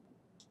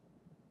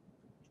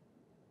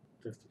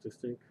test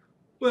statistic?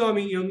 Well, I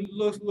mean,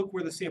 look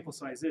where the sample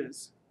size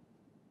is.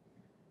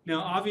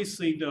 Now,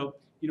 obviously, though,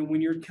 when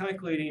you're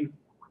calculating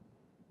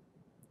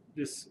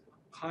this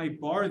pi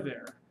bar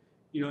there,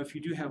 if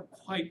you do have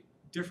quite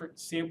different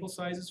sample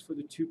sizes for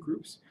the two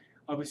groups,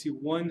 obviously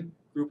one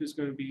group is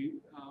going to be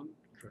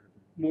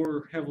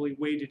more heavily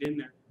weighted in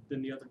there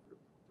than the other group.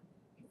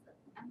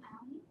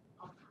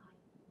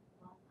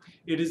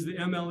 It is the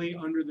MLE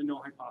under the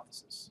null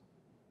hypothesis.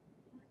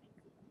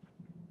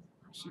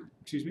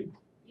 Excuse me?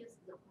 Use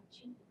the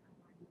question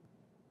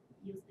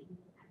use the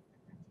unit as the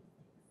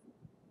statistics.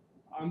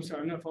 I'm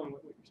sorry, I'm not following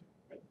what you're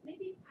saying.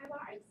 Maybe pi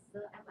bar is the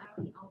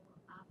MLE of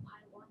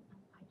pi 1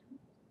 and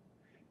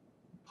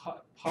pi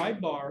 2. Pi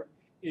bar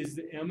is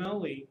the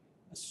MLE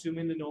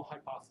assuming the null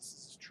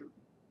hypothesis is true.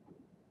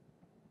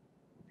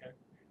 Okay?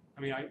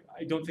 I mean,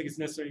 I don't think it's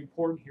necessarily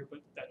important here,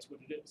 but that's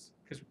what it is.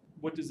 Because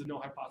what does the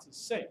null hypothesis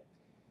say?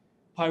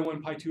 Pi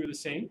 1, pi 2 are the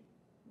same.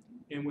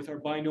 And with our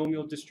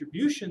binomial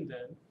distribution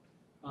then,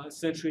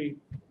 essentially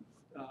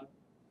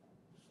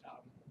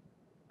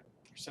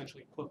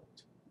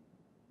equivalent.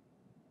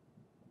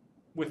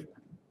 With,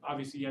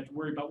 obviously, you have to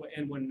worry about what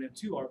n1 and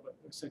n2 are, but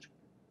essentially.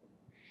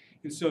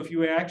 And so if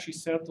you actually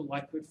set up the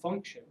likelihood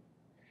function,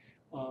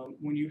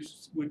 when you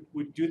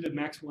would do the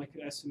maximum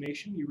likelihood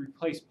estimation, you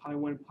replace pi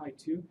 1 and pi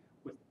 2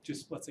 with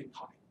just, let's say,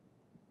 pi.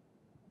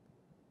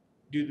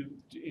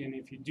 And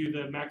if you do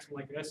the maximum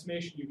likelihood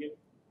estimation, you get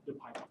the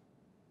pi.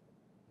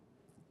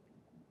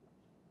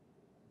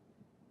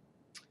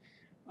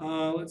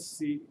 Let's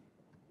see.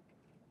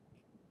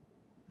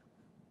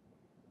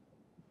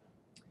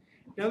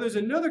 Now there's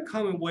another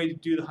common way to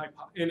do the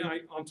hypothesis, and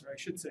I'm sorry, I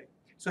should say.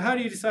 So how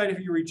do you decide if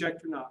you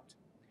reject or not?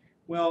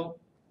 Well,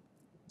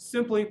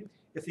 simply,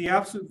 if the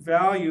absolute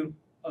value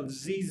of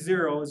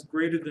z0 is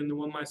greater than the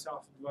 1 minus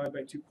alpha divided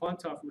by 2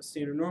 quantile from a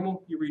standard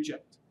normal, you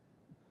reject.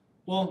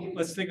 Well,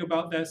 let's think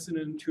about this in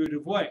an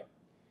intuitive way.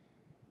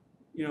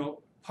 You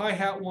know, pi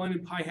hat 1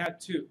 and pi hat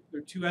 2,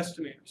 they're two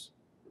estimators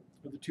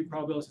of the two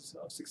probabilities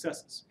of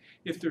successes.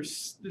 If they're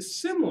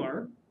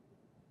similar,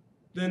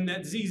 then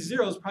that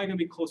z0 is probably going to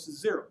be close to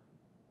 0.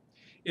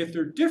 If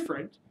they're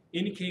different,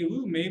 indicating,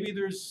 ooh, maybe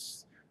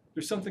there's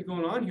something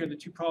going on here, the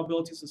two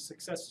probabilities of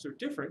successes are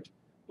different.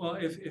 Well,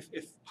 if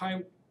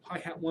pi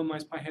hat 1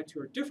 minus pi hat 2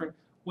 are different,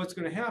 what's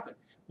going to happen?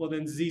 Well,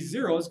 then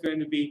z0 is going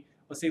to be,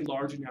 let's say,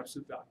 large in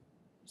absolute value.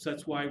 So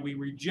that's why we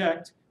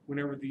reject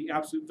whenever the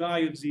absolute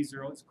value of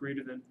z0 is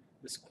greater than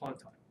this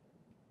quantile.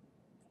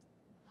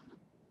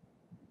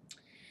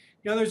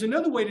 Now, there's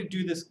another way to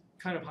do this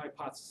kind of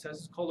hypothesis test.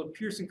 It's called a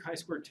Pearson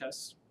chi-square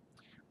test.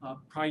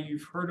 Probably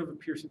you've heard of a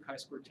Pearson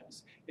chi-square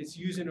test. It's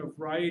used in a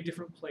variety of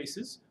different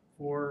places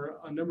for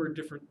a number of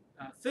different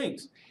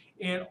things.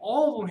 And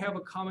all of them have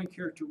a common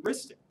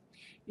characteristic.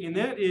 And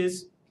that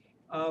is,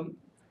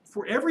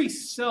 for every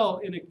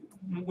cell,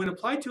 when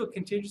applied to a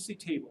contingency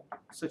table,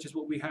 such as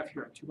what we have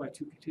here, a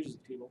 2x2 contingency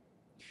table,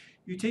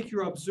 you take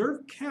your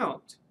observed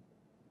count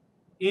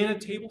in a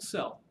table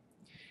cell,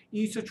 and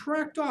you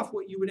subtract off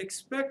what you would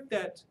expect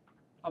that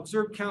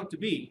observed count to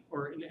be,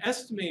 or an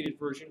estimated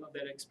version of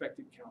that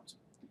expected count,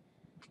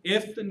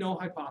 if the null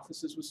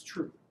hypothesis was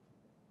true.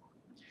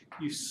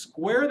 You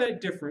square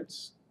that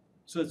difference,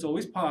 so it's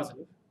always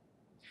positive,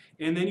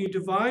 and then you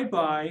divide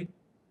by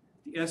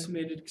the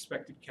estimated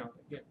expected count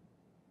again.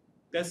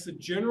 That's the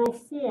general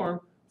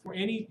form for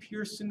any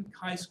Pearson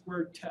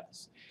chi-square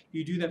test.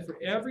 You do that for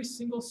every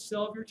single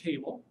cell of your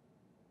table,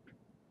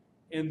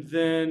 and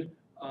then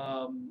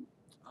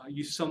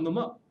you sum them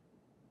up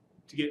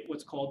to get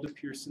what's called the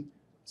Pearson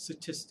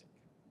statistic.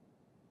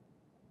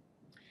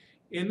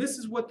 And this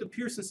is what the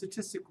Pearson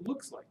statistic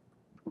looks like.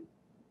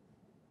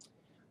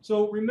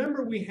 So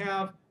remember, we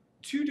have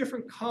two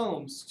different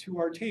columns to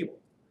our table.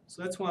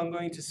 So that's why I'm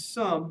going to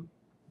sum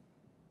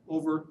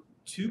over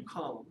two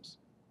columns.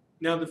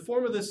 Now the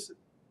form of this,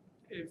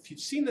 if you've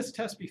seen this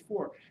test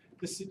before,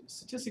 the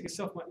statistic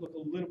itself might look a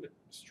little bit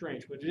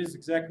strange, but it is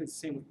exactly the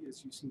same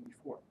as you've seen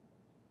before.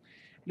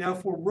 Now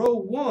for row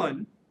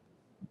 1,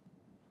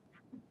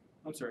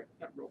 I'm sorry,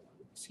 not row 1,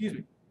 excuse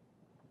me.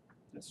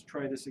 Let's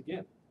try this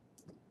again.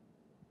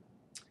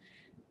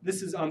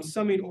 This is, I'm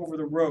summing over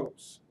the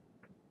rows.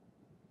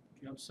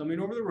 Okay, I'm summing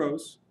over the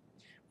rows.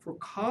 For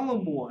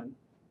column 1,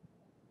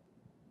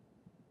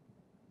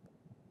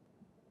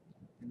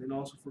 and then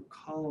also for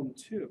column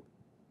 2.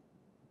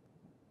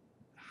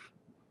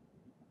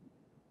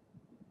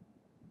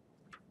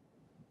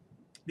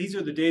 These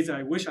are the days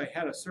I wish I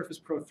had a Surface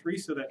Pro 3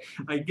 so that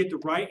I get the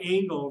right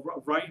angle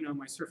of writing on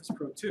my Surface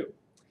Pro 2.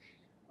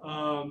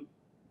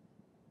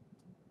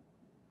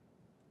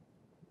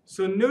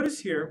 So notice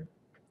here,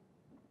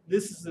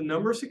 this is the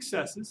number of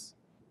successes,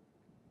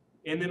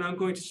 and then I'm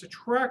going to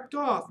subtract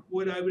off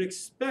what I would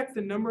expect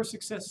the number of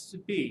successes to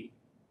be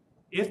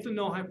if the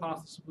null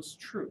hypothesis was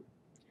true.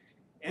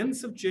 N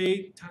sub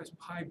j times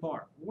pi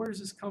bar. Where does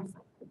this come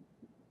from?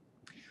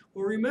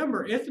 Well,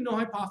 remember, if the null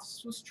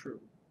hypothesis was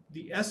true,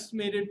 the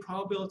estimated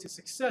probability of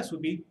success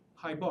would be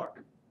pi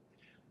bar.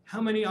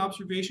 How many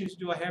observations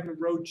do I have in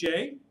row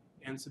j?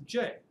 N sub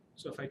j.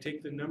 So if I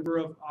take the number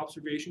of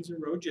observations in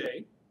row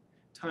j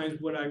times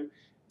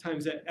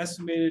that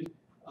estimated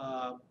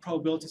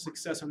probability of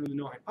success under the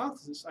null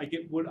hypothesis, I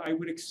get what I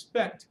would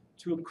expect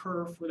to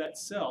occur for that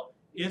cell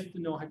if the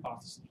null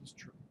hypothesis was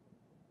true.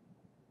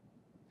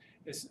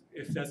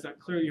 If that's not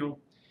clear, you know,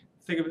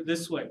 think of it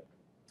this way.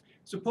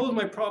 Suppose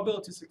my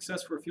probability of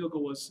success for a field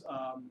goal was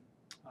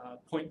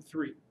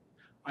 0.3.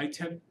 I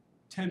attempt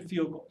 10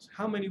 field goals.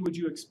 How many would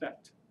you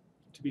expect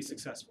to be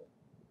successful.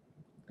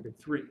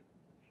 3.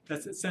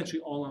 That's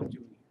essentially all I'm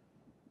doing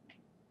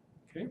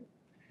here. Okay?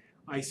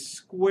 I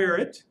square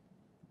it,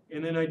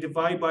 and then I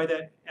divide by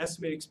that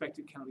estimated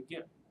expected count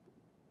again.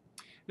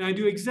 Now I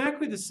do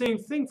exactly the same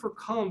thing for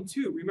column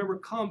 2. Remember,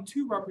 column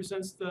 2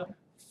 represents the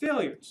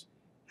failures.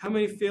 How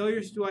many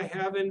failures do I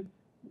have in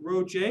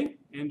row J?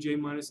 NJ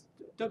minus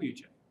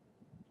WJ.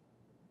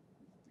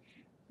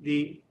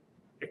 The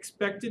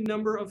expected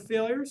number of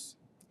failures,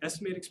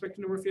 estimated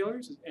expected number of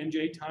failures, is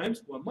NJ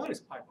times 1 minus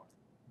pi bar.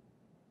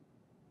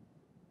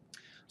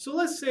 So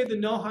let's say the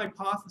null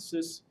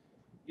hypothesis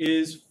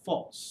is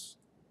false.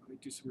 Let me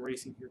do some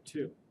erasing here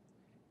too.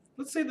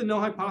 Let's say the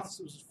null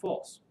hypothesis is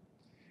false.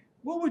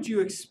 What would you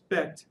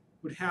expect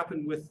would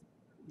happen with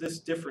this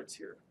difference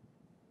here?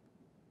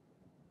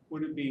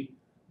 Would it be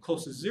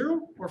close to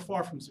 0 or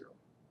far from 0?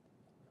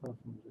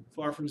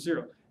 Far from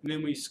 0. And then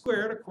when you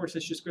square it, of course,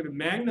 it's just going to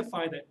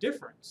magnify that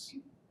difference.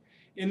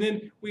 And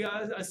then we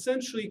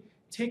essentially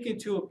take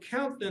into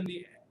account then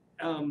the,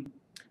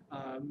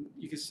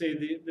 you could say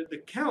the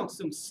counts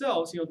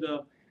themselves.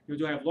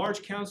 Do I have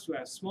large counts? Do I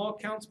have small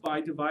counts? By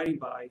dividing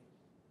by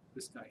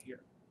this guy here.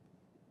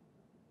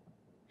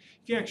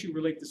 You can actually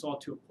relate this all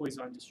to a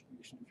Poisson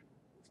distribution if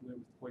you're familiar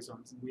with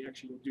Poissons, and we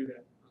actually will do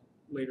that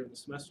later in the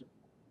semester.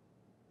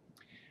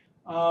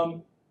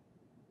 And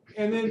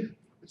then,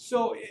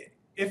 so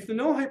if the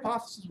null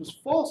hypothesis was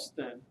false,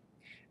 then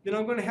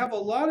I'm going to have a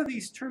lot of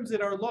these terms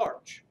that are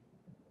large.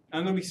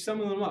 I'm going to be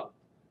summing them up.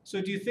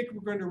 So do you think we're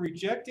going to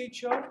reject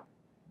HO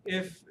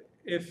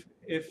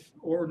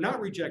or not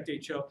reject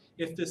HO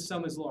if this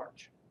sum is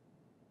large?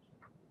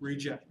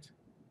 Reject.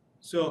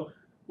 So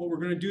what we're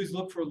going to do is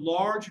look for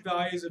large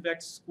values of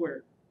x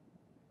squared.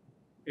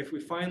 If we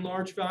find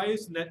large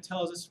values, then that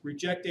tells us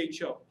reject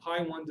HO.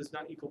 Pi 1 does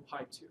not equal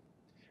pi 2.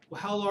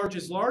 Well, how large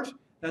is large?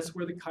 That's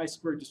where the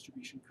chi-square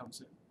distribution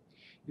comes in.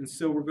 And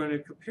so we're going to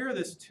compare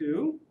this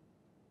to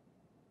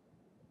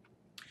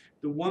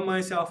the 1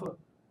 minus alpha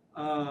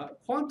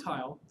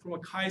quantile from a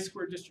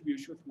chi-square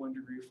distribution with 1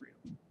 degree of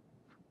freedom.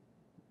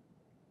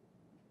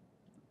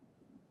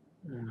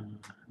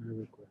 I have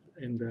a question.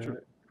 In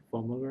the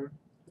formula,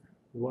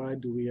 why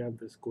do we have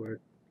the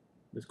squared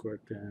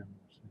terms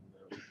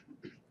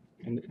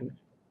in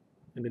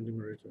the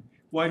numerator?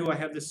 Why do I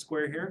have this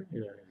square here?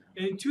 Yeah.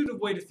 An intuitive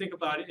way to think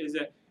about it is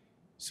that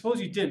suppose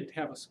you didn't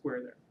have a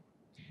square there.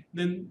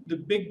 Then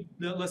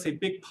let's say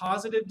big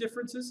positive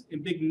differences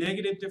and big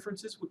negative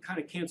differences would kind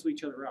of cancel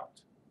each other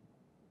out.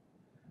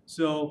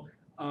 So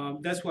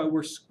that's why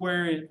we're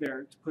squaring it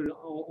there to put it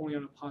only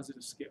on a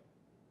positive scale.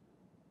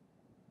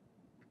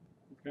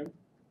 Okay?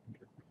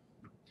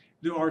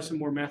 There are some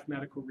more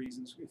mathematical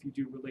reasons if you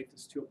do relate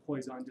this to a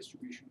Poisson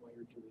distribution while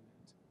you're doing that.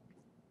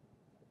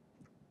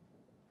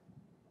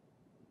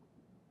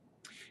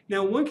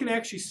 Now one can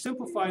actually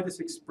simplify this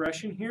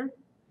expression here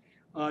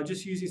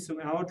just using some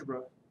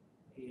algebra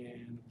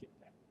and get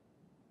that.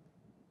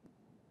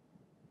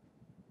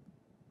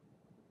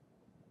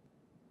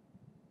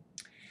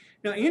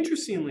 Now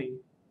interestingly,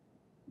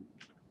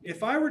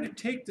 if I were to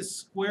take the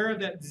square of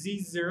that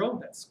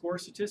Z0, that score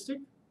statistic,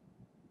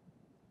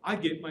 I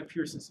get my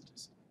Pearson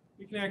statistic.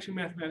 You can actually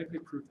mathematically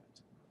prove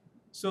that.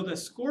 So the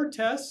score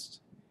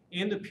test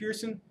and the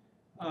Pearson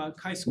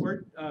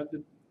chi-squared,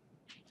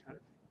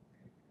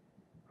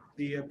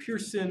 the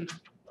Pearson,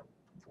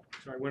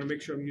 sorry, I want to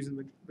make sure I'm using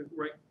the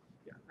right,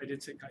 yeah, I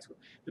did say chi-squared.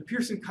 The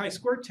Pearson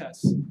chi-squared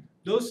tests,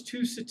 those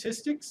two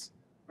statistics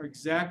are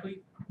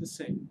exactly the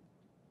same.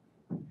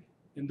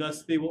 And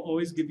thus they will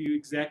always give you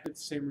exactly the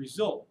same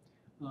result.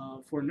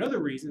 For another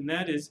reason,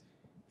 that is,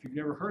 if you've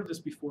never heard this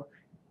before,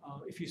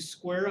 if you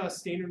square a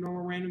standard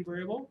normal random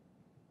variable,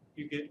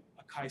 you get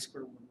a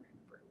chi-square 1 random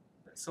variable.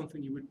 That's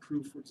something you would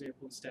prove, for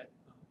example, in Stat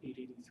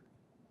 883.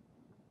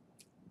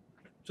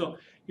 So,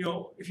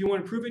 if you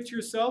want to prove it to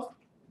yourself,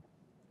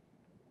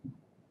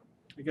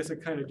 I guess I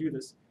kind of do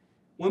this.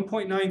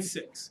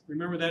 1.96.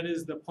 Remember, that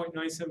is the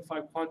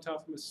 0.975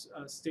 quantile from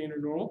a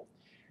standard normal.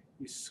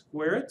 You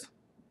square it,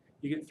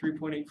 you get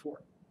 3.84.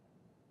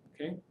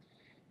 Okay.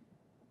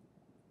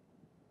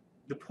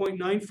 The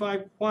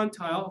 0.95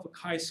 quantile of a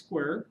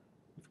chi-square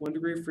with 1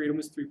 degree of freedom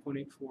is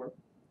 3.84.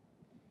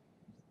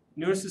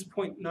 Notice this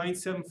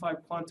 0.975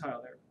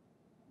 quantile there.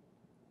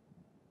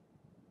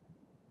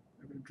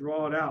 I'm going to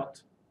draw it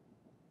out.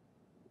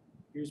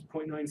 Here's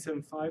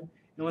 0.975. And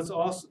let's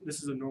also,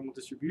 this is a normal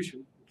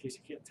distribution, in case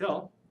you can't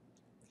tell.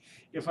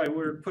 If I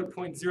were to put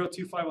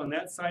 0.025 on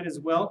that side as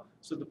well,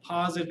 so the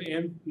positive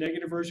and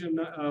negative version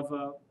of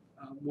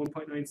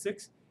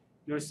 1.96,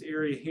 notice the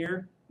area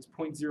here is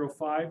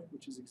 0.05,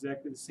 which is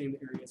exactly the same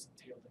area as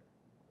the tail there.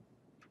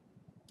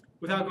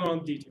 Without going on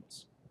the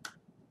details.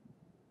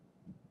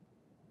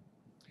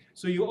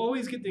 So you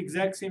always get the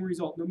exact same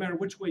result, no matter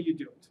which way you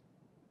do it.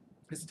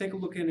 Let's take a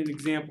look at an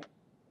example.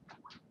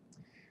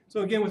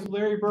 So again, with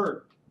Larry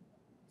Bird,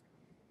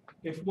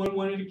 if one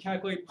wanted to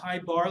calculate pi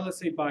bar, let's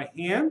say by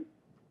hand,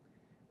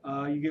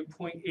 you get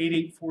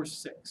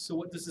 0.8846. So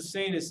what this is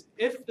saying is,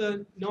 if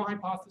the null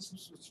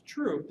hypothesis was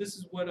true, this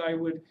is what I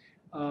would,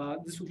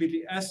 this would be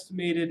the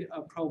estimated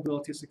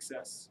probability of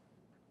success.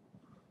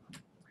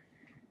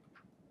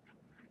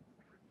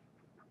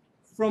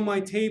 from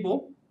my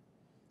table,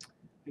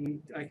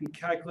 and I can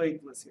calculate,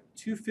 let's see,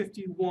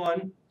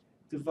 251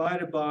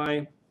 divided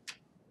by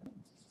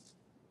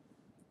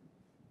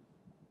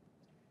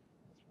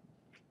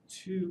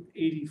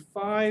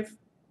 285.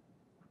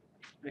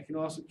 I can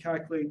also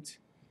calculate,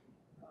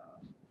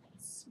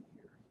 let's see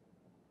here.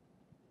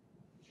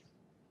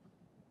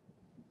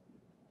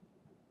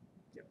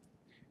 Yep.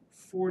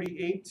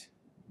 48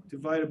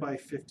 divided by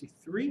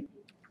 53.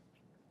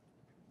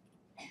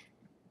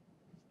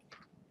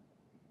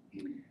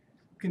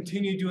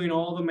 Continue doing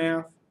all the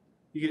math,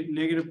 you get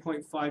negative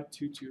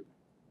 0.522.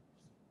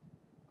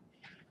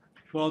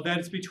 Well,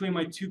 that's between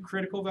my two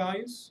critical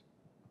values,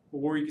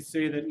 or you could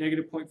say that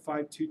negative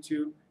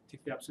 0.522,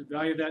 take the absolute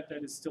value of that,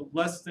 that is still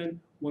less than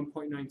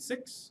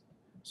 1.96.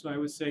 So I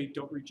would say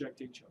don't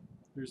reject HO.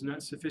 There's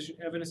not sufficient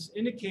evidence to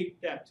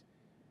indicate that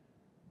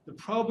the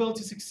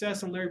probability of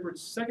success on Larry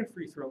Bird's second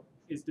free throw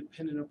is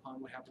dependent upon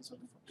what happens on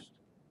the first.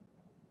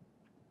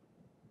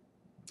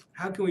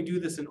 How can we do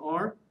this in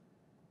R?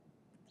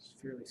 It's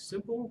fairly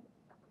simple.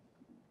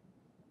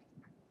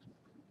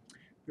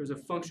 There's a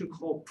function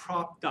called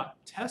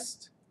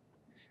prop.test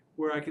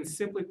where I can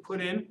simply put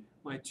in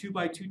my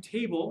 2x2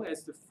 table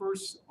as the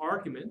first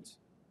argument,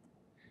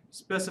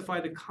 specify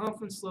the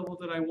confidence level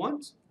that I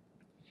want,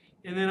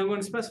 and then I'm going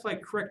to specify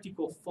correct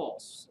equal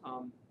false.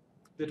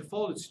 The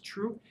default is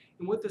true,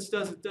 and what this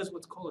does, it does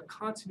what's called a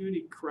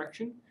continuity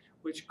correction,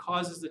 which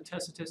causes the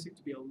test statistic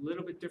to be a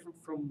little bit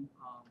different from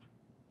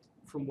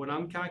what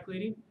I'm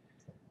calculating.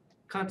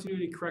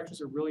 Continuity corrections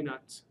are really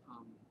not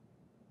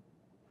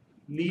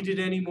needed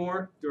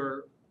anymore.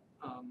 They're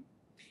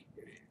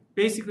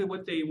basically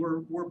what they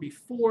were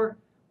before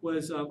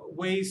was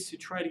ways to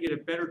try to get a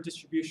better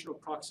distributional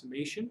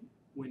approximation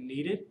when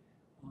needed.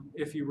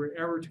 If you were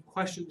ever to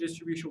question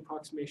distributional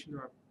approximation,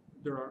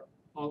 there are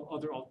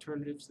other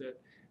alternatives that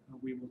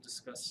we will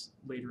discuss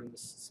later in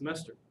this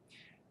semester.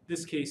 In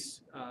this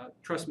case,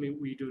 trust me,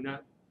 we do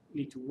not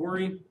need to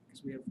worry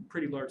because we have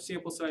pretty large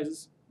sample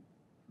sizes.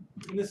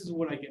 And this is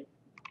what I get.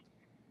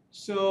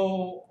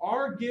 So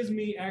R gives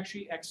me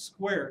actually x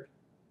squared,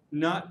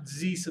 not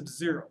z sub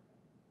 0.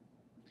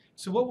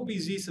 So what will be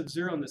z sub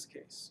 0 in this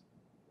case?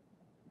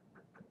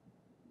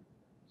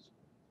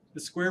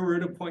 The square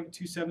root of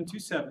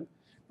 0.2727,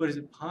 but is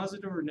it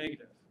positive or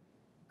negative?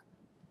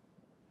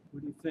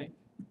 What do you think?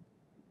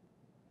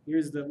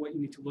 Here's what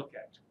you need to look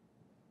at.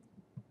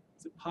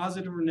 Is it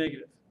positive or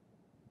negative?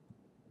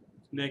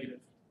 It's negative.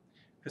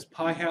 Because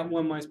pi hat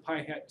 1 minus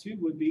pi hat 2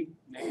 would be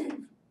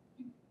negative.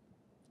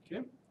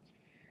 Okay?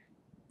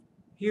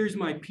 Here's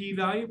my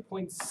p-value,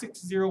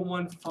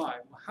 0.6015.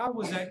 Well, how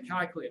was that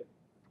calculated?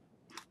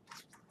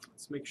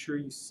 Let's make sure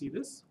you see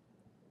this.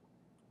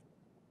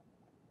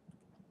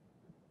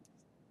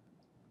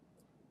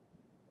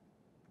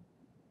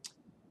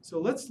 So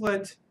let's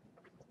let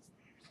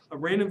a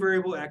random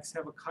variable x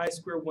have a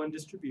chi-square 1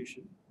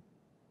 distribution.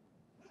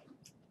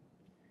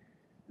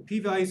 The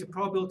p-value is the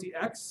probability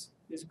x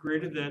is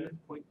greater than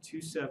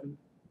 0.2727.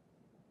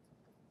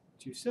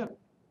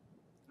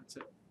 That's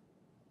it.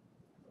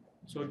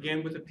 So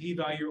again, with the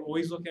p-value, you're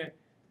always looking at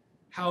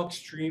how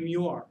extreme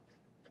you are.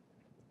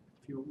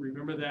 If you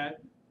remember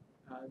that,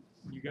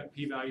 you got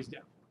p-values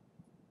down.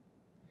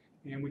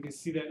 And we can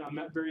see that I'm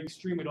not very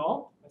extreme at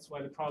all. That's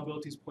why the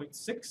probability is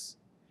 0.6.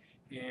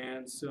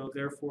 And so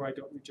therefore I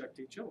don't reject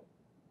HO.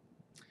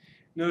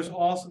 Notice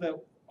also that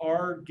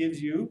R gives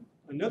you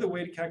another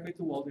way to calculate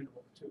the Wald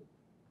interval too.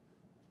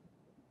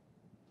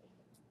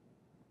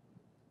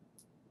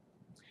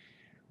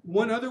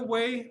 One other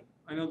way,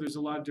 I know there's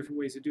a lot of different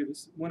ways to do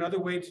this. One other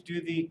way to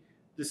do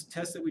this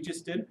test that we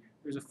just did,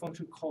 there's a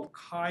function called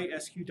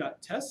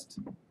chi-sq.test.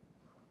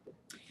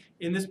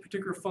 In this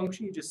particular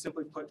function, you just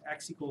simply put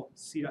x equal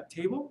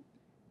c.table.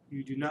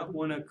 You do not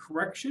want a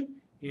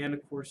correction, and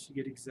of course you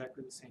get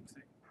exactly the same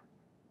thing.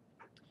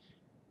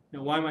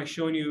 Now why am I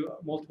showing you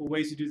multiple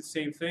ways to do the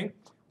same thing?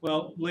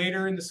 Well,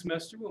 later in the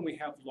semester when we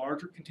have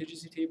larger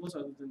contingency tables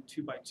other than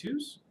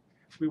 2x2s,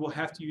 we will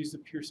have to use the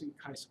Pearson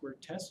chi-square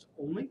test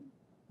only.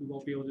 We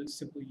won't be able to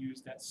simply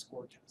use that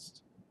score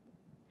test.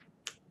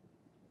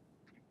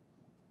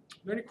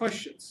 Are there any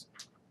questions?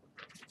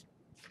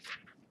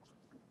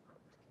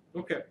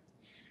 Okay.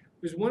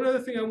 There's one other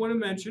thing I want to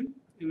mention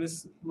in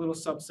this little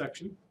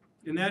subsection,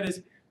 and that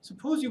is,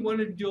 suppose you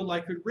wanted to do a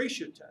likelihood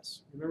ratio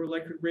test. Remember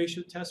likelihood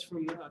ratio test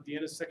from the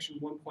end of section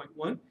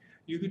 1.1?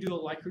 You could do a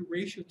likelihood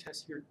ratio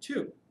test here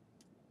too.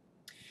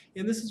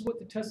 And this is what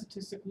the test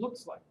statistic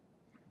looks like.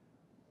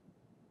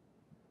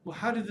 Well,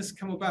 how did this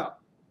come about?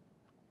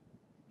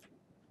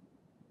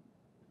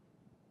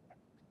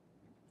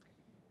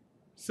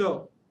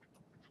 So,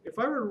 if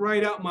I were to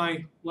write out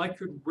my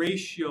likelihood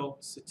ratio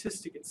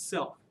statistic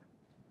itself,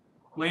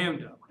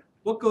 lambda,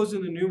 what goes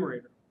in the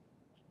numerator?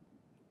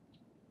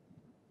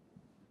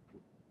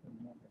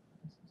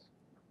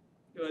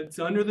 It's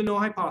under the null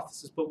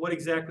hypothesis, but what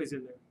exactly is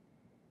in there?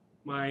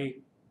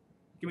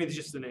 Give me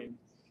just the name.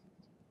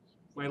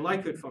 My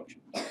likelihood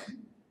function.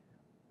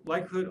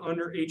 Likelihood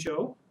under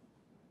HO.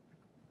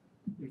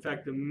 In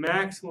fact, the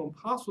maximum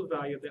possible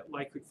value of that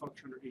likelihood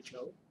function under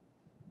HO.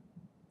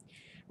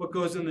 What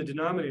goes in the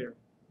denominator?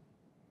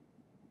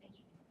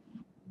 H.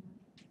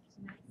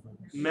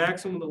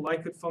 Maximum of the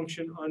likelihood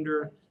function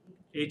under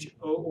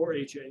HO or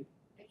HA,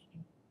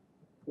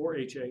 or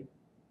HA,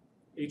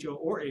 HO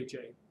or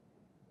HA.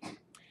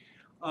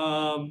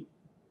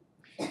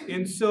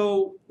 And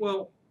so,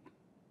 well,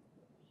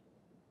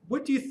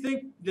 what do you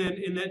think then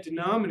in that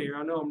denominator?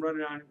 I know I'm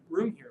running out of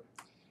room here.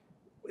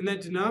 In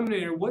that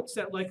denominator, what's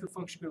that likelihood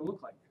function going to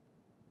look like?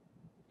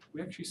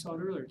 We actually saw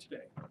it earlier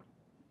today.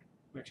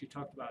 We actually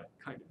talked about it,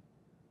 kind of.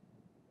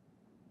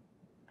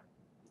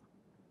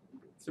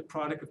 It's the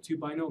product of two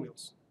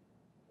binomials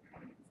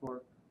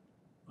for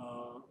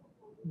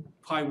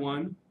pi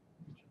 1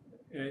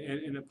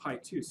 and a pi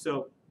 2.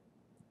 So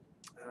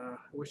I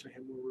wish I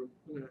had more room.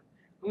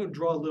 I'm going to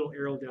draw a little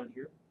arrow down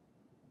here.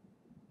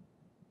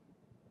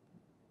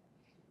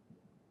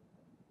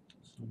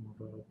 Some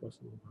of our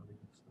possible values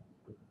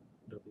of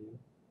W.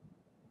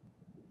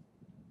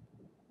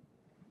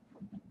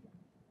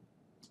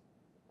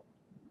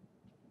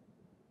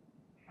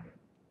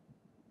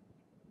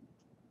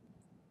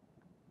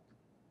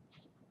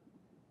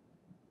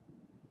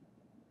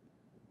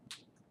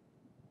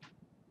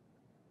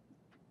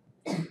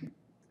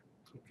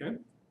 Okay.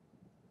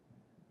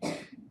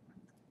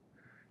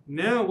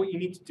 Now what you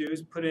need to do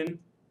is put in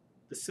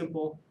the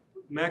simple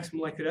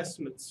maximum likelihood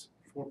estimates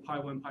for pi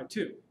 1, pi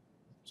 2.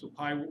 So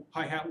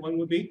pi hat 1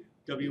 would be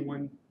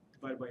W1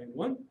 divided by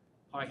N1.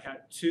 Pi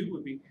hat 2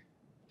 would be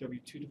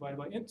W2 divided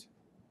by N2.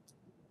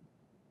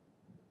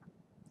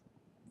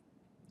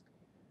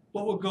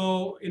 What will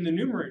go in the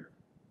numerator?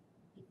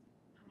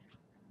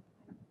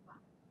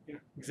 Yeah,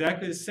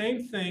 exactly the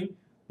same thing,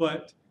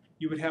 but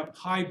you would have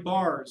pi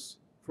bars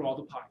for all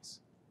the pi's.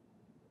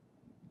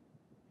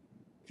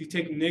 If you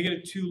take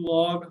negative 2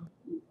 log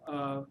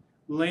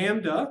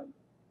lambda,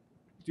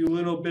 do a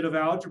little bit of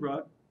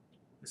algebra,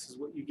 this is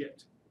what you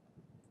get.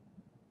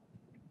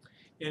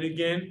 And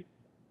again,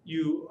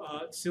 you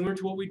similar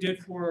to what we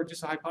did for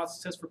just a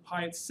hypothesis test for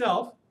pi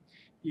itself,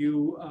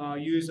 you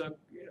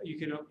you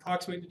can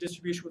approximate the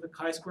distribution with a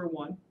chi-square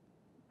 1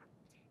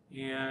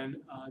 and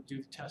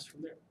do the test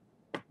from there.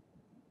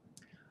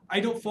 I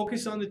don't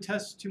focus on the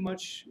test too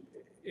much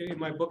in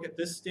my book at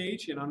this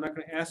stage, and I'm not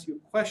going to ask you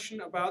a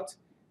question about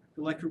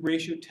the likelihood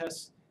ratio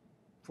test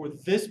for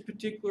this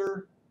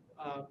particular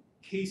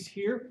case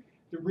here.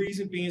 The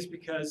reason being is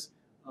because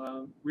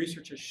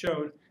research has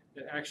shown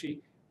that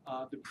actually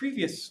the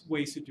previous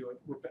ways to do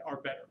it are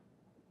better.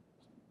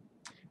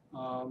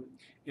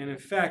 And in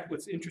fact,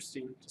 what's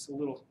interesting, just a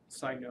little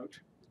side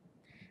note,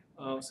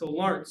 so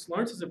Lawrence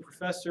is a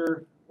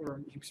professor,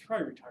 or he's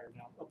probably retired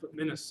now, up at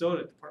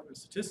Minnesota Department of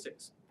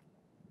Statistics.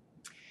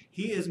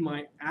 He is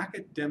my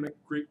academic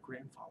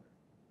great-grandfather.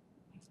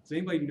 Does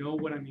anybody know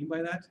what I mean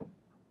by that?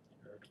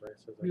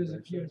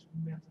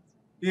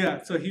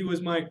 Yeah, so he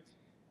was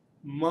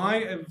my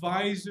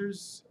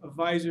advisor's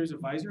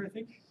advisor, I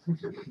think.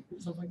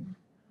 Something like that.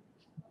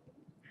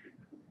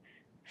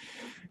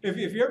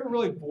 If you're ever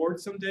really bored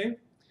someday,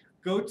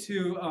 go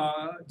to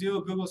do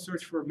a Google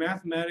search for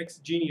mathematics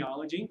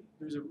genealogy.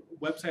 There's a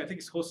website, I think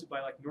it's hosted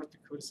by like North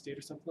Dakota State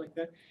or something like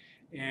that.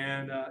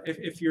 And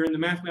if you're in the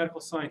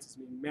mathematical sciences,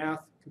 I mean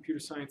math, computer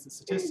science, and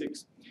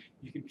statistics,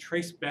 you can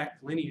trace back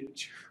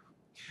lineage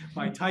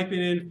by typing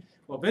in,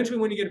 well, eventually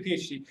when you get a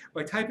PhD,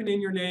 by typing in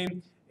your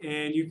name,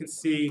 and you can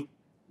see,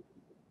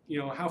 you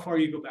know, how far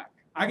you go back.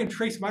 I can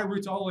trace my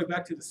roots all the way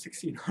back to the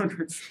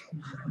 1600s.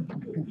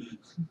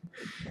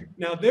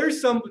 Now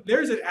there's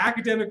an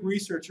academic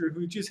researcher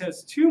who just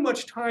has too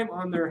much time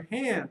on their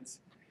hands,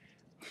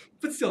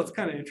 but still it's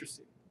kind of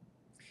interesting.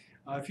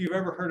 If you've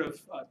ever heard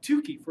of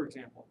Tukey, for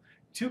example,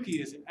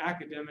 Tukey is an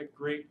academic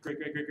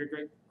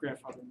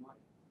great-grandfather of mine.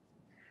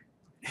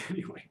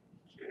 Anyway,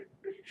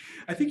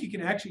 I think you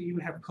can actually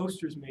even have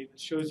posters made that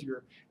shows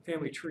your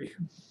family tree.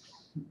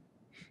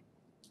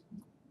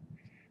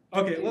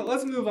 Okay,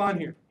 let's move on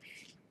here.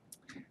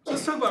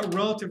 Let's talk about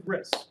relative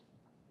risk.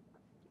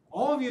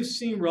 All of you have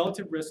seen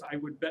relative risks, I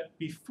would bet,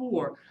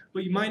 before,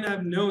 but you might not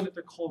have known that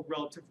they're called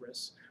relative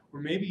risks, or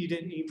maybe you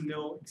didn't even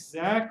know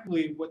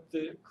exactly what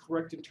the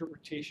correct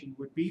interpretation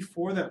would be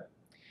for them.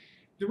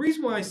 The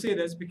reason why I say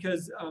that is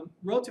because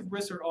relative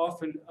risks are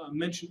often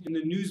mentioned in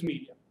the news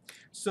media.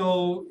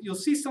 So you'll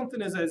see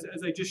something as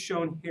I just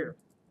shown here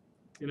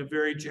in a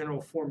very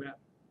general format.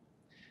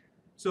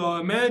 So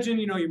imagine,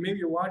 you know, maybe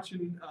you're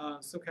watching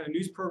some kind of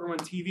news program on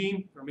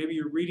TV, or maybe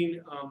you're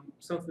reading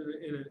something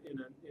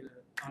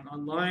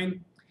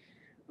online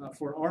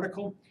for an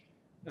article,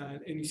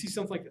 and you see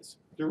something like this.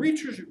 The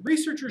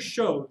researchers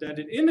showed that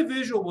an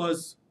individual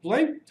was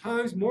blank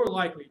times more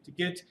likely to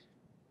get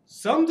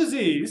some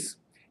disease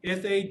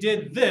if they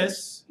did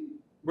this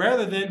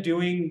rather than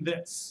doing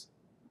this.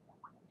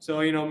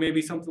 So, you know,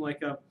 maybe something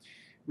like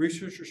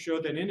researchers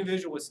showed that an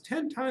individual was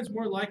 10 times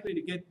more likely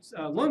to get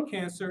lung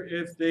cancer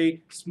if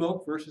they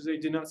smoked versus they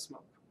did not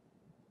smoke.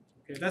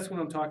 Okay, that's what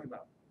I'm talking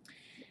about.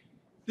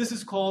 This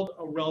is called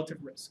a relative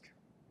risk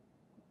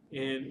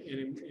in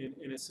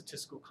a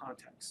statistical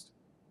context.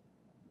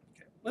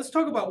 Okay. Let's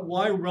talk about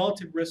why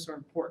relative risks are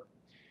important.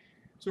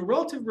 So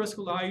relative risk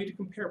allows you to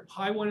compare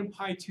pi 1 and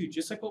pi 2,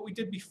 just like what we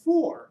did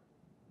before,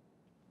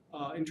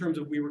 in terms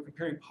of we were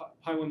comparing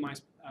pi 1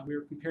 minus, we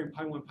were comparing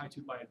pi 1 pi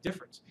 2 by a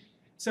difference.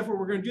 Except for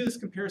we're going to do this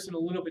comparison a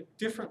little bit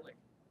differently.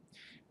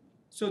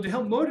 So to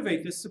help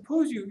motivate this,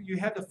 suppose you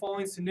had the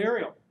following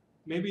scenario.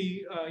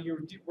 Maybe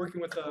you're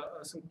working with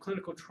some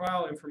clinical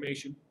trial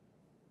information,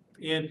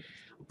 and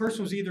a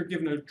person was either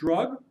given a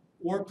drug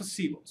or a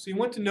placebo. So you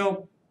want to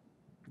know,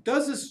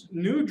 does this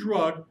new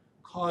drug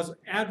cause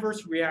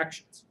adverse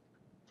reactions?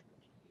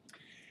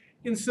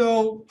 And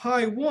so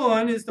pi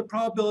 1 is the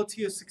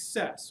probability of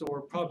success,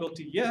 or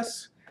probability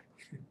yes,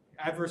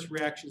 adverse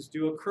reactions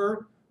do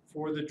occur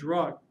for the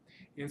drug.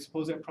 And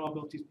suppose that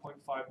probability is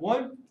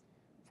 0.51.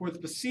 For the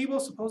placebo,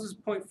 suppose it's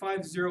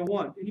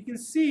 0.501. And you can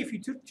see if you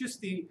took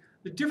just the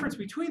difference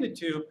between the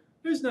two,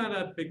 there's not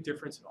a big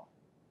difference at all.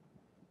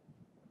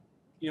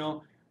 You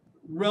know,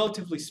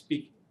 relatively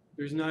speaking,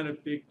 there's not a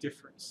big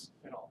difference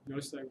at all.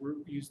 Notice that I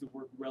use the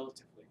word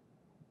relatively.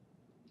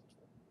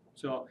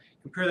 So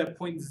compare that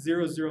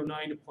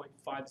 0.009 to 0.501,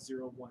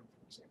 for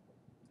example.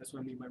 That's what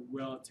I mean by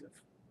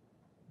relative.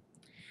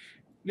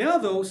 Now,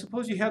 though,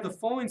 suppose you have the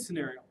following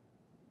scenario.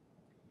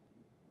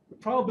 The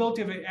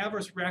probability of an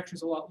adverse reaction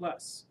is a lot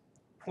less.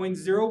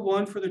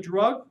 0.01 for the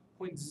drug,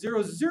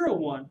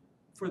 0.001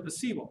 for the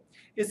placebo.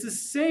 It's the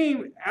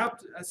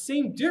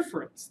same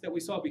difference that we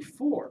saw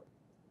before.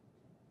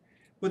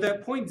 But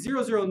that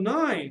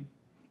 0.009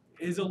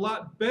 is a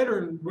lot better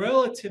in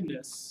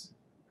relativeness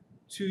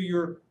to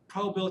your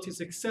probability of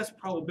success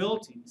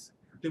probabilities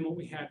than what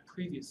we had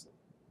previously.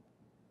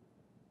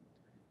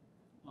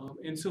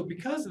 And so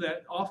because of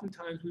that,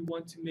 oftentimes we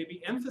want to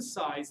maybe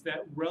emphasize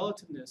that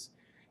relativeness.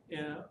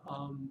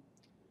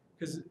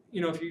 Because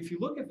if you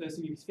look at this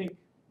and you think,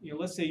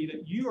 let's say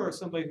that you are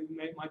somebody who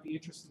might be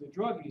interested in the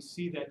drug, and you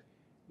see that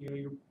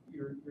your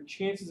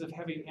chances of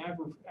having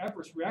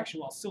adverse reaction,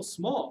 while still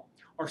small,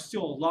 are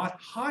still a lot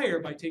higher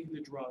by taking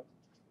the drug,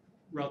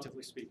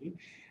 relatively speaking,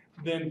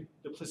 than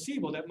the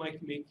placebo. That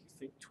might make you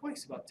think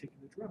twice about taking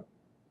the drug.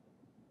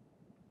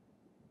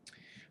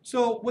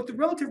 So what the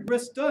relative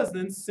risk does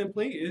then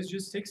simply is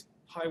just takes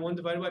pi 1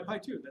 divided by pi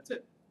 2. That's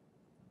it.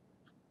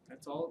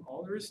 That's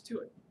all there is to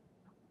it.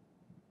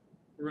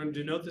 We're going to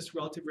denote this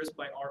relative risk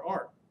by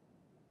RR.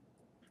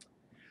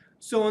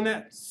 So in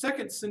that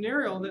second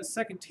scenario, that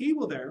second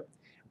table there,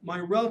 my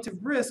relative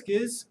risk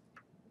is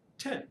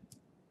 10.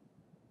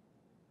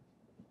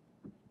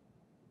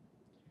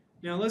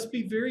 Now let's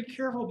be very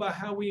careful about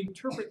how we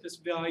interpret this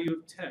value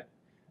of 10,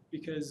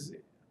 because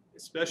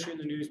especially in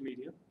the news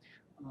media,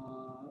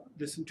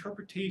 this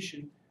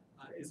interpretation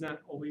is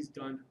not always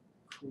done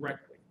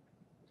correctly.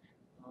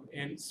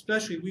 And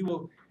especially we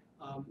will,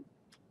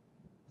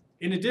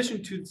 in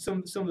addition to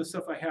some of the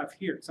stuff I have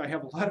here, so I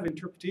have a lot of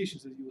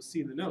interpretations as you will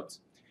see in the notes,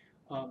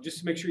 just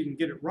to make sure you can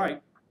get it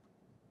right.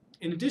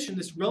 In addition,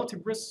 this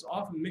relative risk is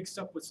often mixed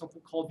up with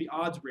something called the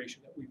odds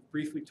ratio that we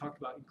briefly talked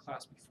about in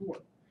class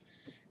before.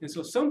 And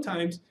so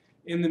sometimes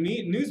in the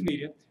news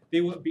media,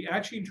 they will be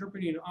actually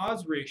interpreting an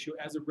odds ratio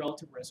as a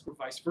relative risk or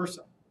vice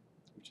versa,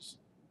 which is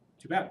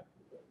too bad,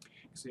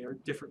 because they are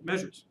different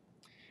measures.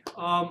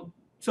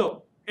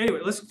 So anyway,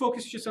 let's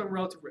focus just on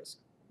relative risk.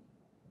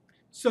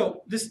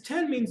 So this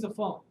 10 means the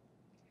following.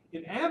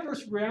 An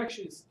adverse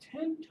reaction is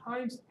 10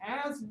 times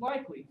as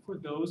likely for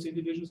those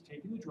individuals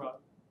taking the drug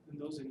than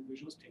those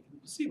individuals taking the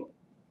placebo.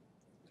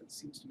 That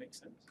seems to make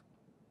sense.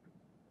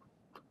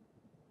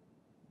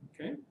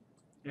 Okay?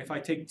 And if I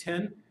take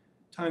 10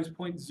 times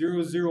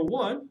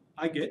 0.001,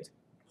 I get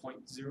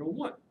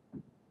 0.01.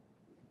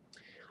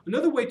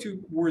 Another way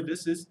to word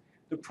this is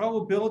the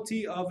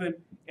probability of an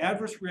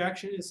adverse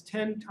reaction is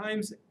 10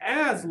 times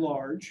as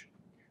large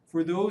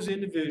for those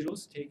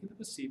individuals taking the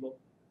placebo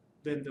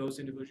than those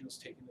individuals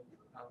taking the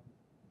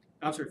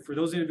for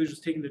those individuals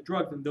taking the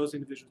drug than those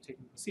individuals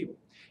taking the placebo.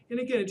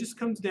 And again, it just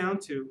comes down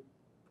to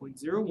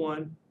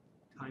 0.01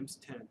 times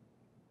 10.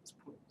 It's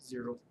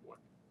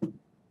 0.01.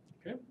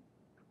 Okay?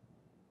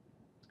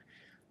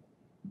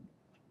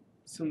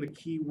 Some of the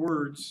key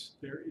words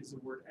there is the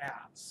word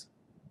as.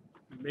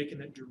 I'm making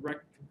that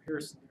direct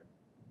comparison there.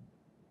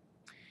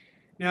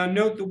 Now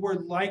note the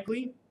word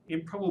likely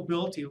and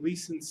probability, at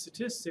least in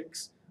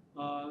statistics,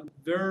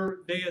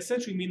 they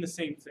essentially mean the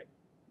same thing.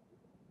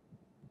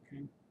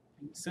 Okay?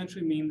 They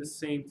essentially mean the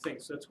same thing.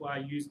 So that's why I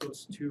use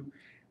those two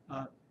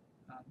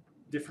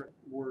different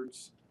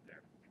words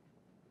there.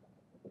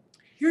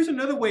 Here's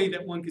another way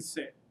that one could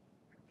say it.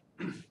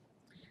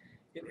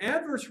 An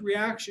adverse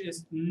reaction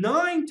is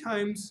 9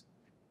 times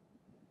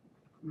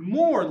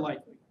more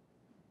likely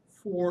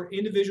for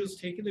individuals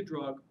taking the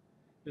drug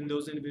than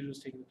those individuals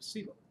taking the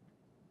placebo.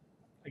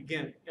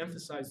 Again,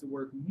 emphasize the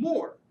word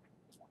more.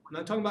 I'm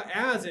not talking about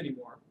as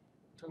anymore.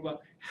 I'm talking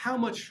about how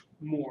much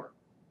more.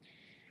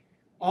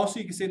 Also,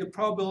 you can say the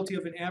probability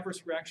of an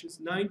adverse reaction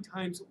is 9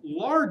 times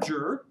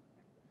larger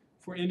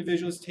for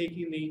individuals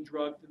taking the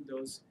drug than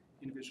those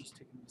individuals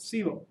taking the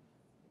placebo.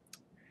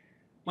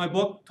 My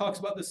book talks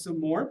about this some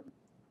more,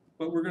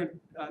 but we're going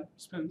to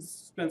spend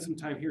some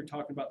time here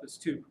talking about this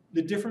too.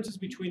 The differences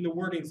between the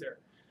wordings there.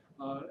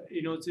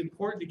 It's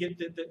important to get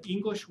the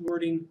English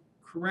wording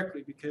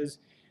correctly because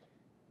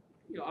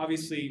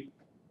obviously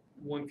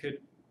one could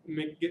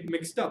get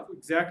mixed up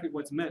exactly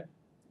what's meant.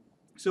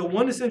 So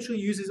one essentially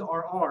uses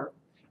RR,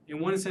 and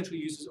one essentially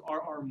uses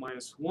RR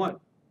minus 1.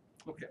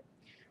 Okay.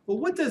 Well,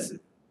 what does,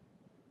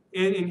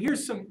 and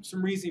here's some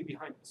reasoning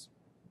behind this.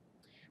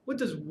 What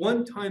does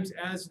 1 times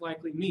as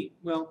likely mean?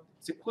 Well,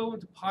 it's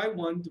equivalent to pi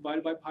 1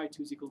 divided by pi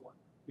 2 is equal to 1,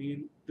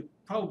 meaning the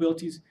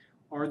probabilities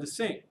are the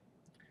same.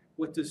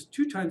 What does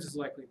 2 times as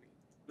likely mean?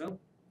 Well,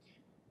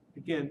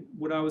 again,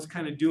 what I was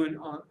kind of doing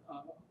on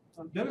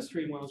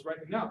demonstrating when I was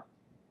writing it out.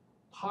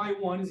 Pi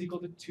 1 is equal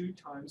to 2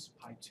 times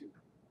pi 2.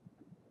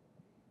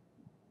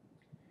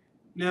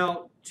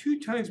 Now, 2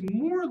 times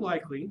more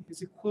likely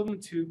is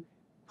equivalent to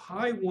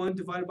pi 1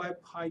 divided by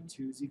pi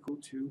 2 is equal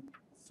to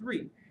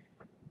 3.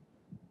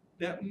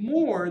 That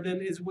more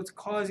then is what's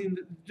causing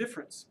the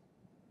difference.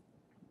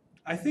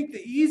 I think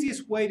the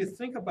easiest way to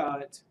think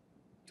about it,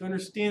 to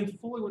understand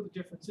fully what the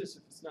difference is,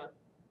 if it's not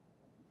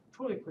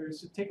totally clear, is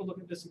to take a look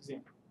at this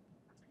example.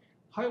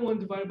 Pi 1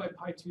 divided by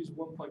pi 2 is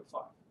 1.5.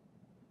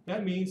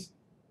 That means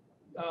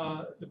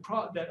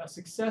that a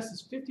success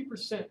is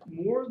 50%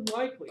 more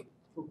likely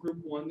for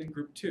group 1 than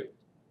group 2. Do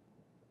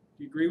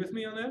you agree with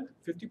me on that?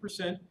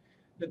 50%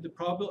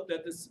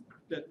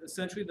 that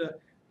essentially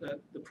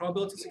the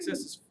probability of success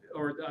is,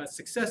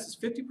 success is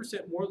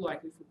 50% more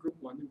likely for group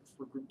 1 than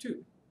for group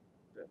 2.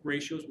 That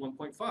ratio is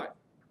 1.5.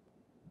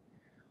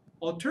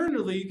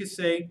 Alternatively, you could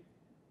say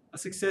a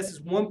success is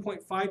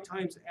 1.5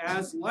 times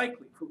as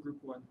likely for group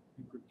 1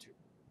 than group 2.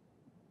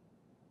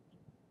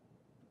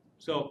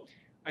 So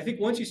I think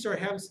once you start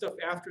having stuff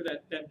after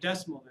that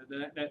decimal,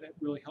 that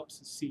really helps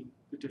to see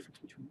the difference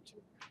between the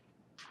two.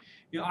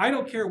 I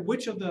don't care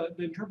which of the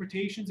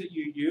interpretations that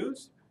you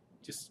use,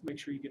 just make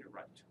sure you get it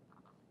right.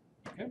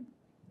 Okay?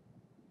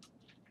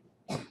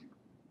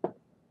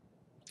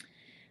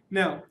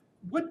 Now,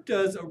 what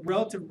does a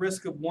relative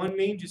risk of 1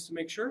 mean, just to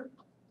make sure?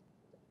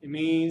 It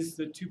means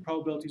the two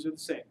probabilities are the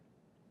same.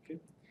 Okay?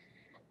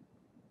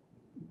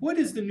 What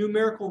is the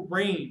numerical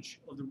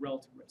range of the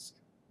relative risk?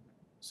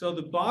 So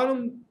the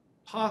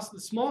the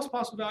smallest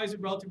possible values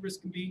of relative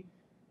risk can be,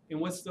 and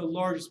what's the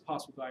largest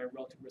possible value of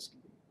relative risk can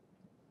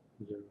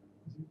be?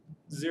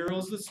 0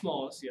 is the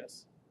smallest,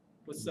 yes.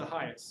 What's the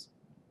highest?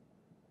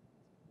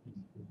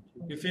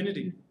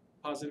 Infinity,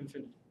 positive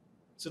infinity.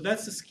 So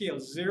that's the scale,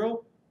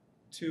 0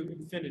 to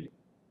infinity.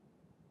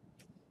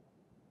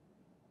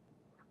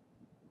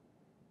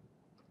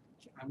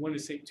 I wanted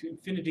to say to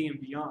infinity and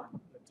beyond,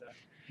 but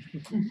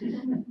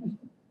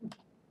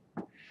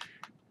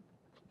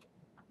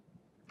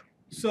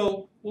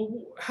so,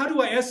 well, how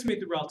do I estimate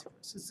the relative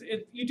risk?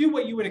 You do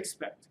what you would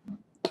expect.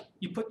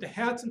 You put the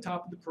hats on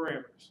top of the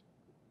parameters.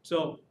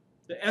 So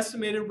the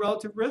estimated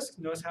relative risk,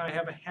 notice how I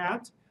have a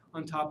hat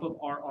on top of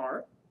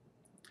RR.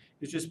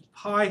 It's just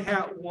pi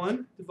hat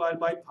 1 divided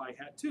by pi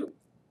hat 2.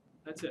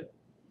 That's it.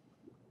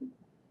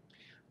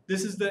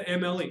 This is the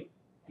MLE,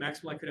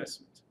 maximum likelihood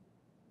estimate.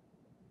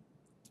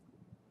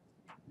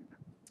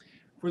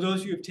 For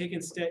those of you who have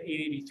taken STAT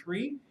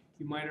 883,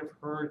 you might have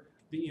heard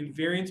the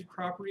invariance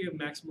property of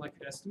maximum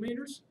likelihood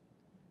estimators.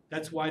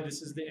 That's why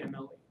this is the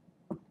MLE.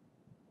 If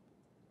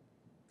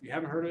you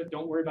haven't heard of it,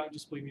 don't worry about it,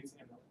 just believe me, it's the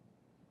MLE.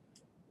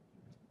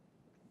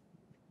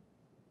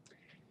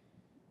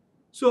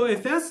 So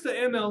if that's the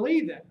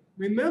MLE then,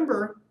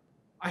 remember,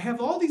 I have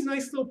all these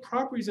nice little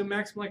properties of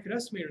maximum likelihood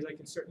estimators I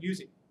can start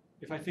using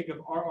if I think of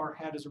RR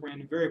hat as a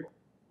random variable.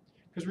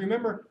 Because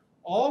remember,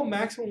 all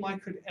maximum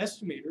likelihood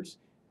estimators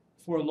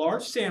for a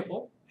large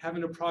sample have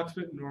an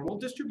approximate normal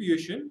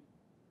distribution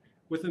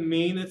with a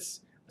mean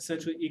that's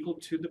essentially equal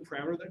to the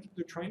parameter that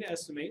they're trying to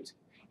estimate,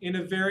 and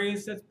a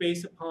variance that's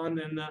based upon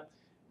then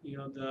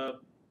the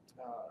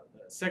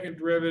second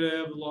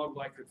derivative of the log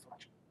likelihood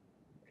function.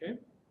 Okay,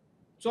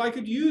 so I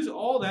could use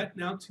all that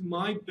now to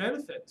my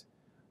benefit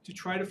to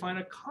try to find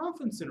a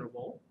confidence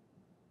interval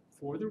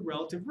for the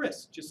relative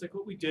risk, just like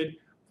what we did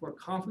for a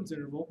confidence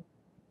interval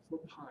for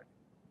pi.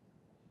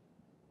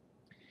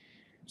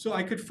 So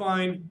I could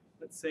find,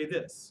 let's say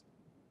this,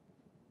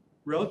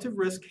 relative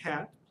risk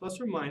hat plus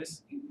or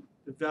minus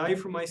the value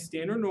for my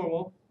standard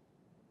normal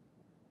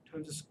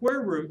times the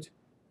square root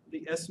of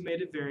the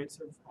estimated variance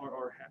of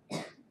RR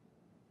hat.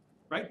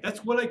 Right?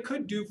 That's what I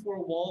could do for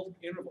a walled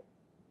interval.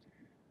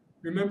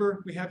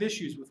 Remember, we have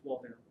issues with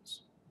walled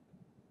intervals.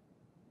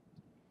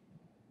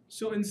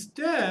 So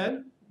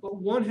instead,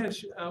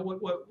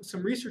 what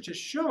some research has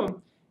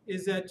shown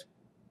is that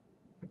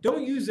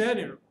don't use that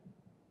interval.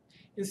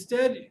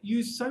 Instead,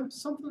 use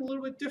something a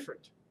little bit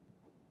different.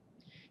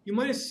 You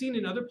might have seen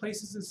in other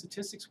places in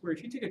statistics where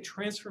if you take a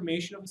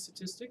transformation of a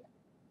statistic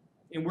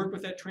and work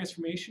with that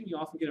transformation, you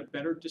often get a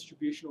better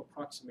distributional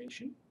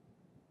approximation.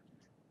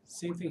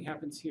 Same thing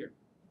happens here.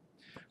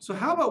 So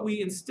how about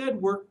we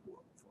instead work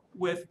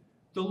with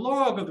the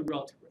log of the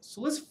relative risk? So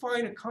let's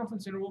find a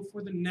confidence interval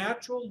for the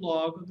natural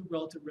log of the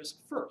relative risk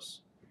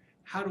first.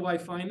 How do I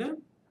find that?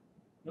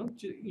 Well,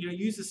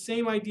 use the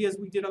same idea as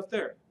we did up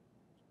there.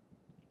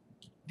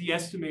 The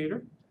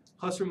estimator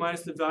plus or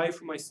minus the value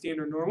for my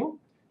standard normal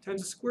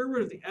times the square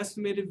root of the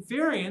estimated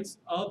variance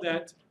of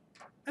that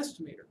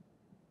estimator.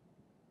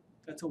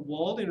 That's a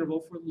walled interval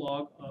for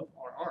log of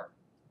RR.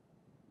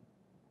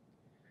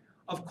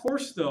 Of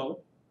course,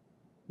 though,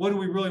 what do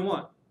we really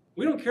want?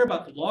 We don't care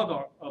about the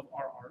log of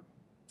RR.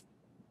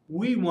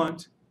 We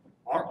want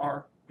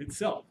RR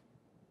itself.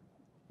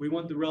 We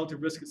want the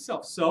relative risk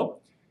itself. So,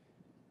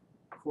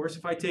 of course,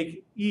 if I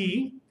take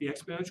e, the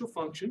exponential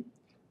function,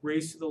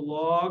 raised to the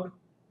log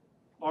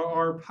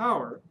RR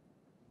power,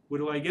 what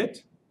do I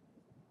get?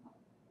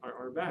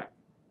 RR back.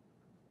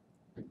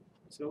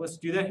 So let's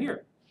do that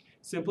here.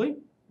 Simply,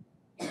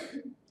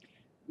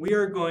 we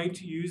are going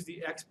to use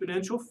the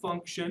exponential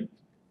function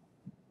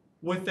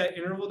with that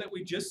interval that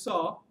we just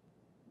saw,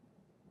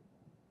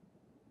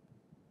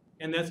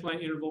 and that's my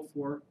interval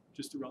for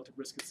just the relative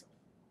risk itself.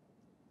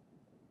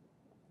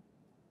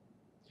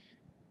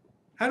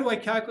 How do I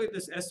calculate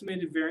this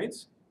estimated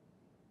variance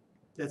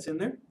that's in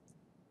there?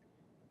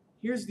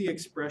 Here's the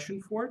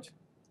expression for it.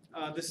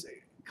 This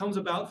comes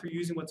about through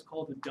using what's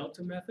called the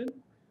delta method.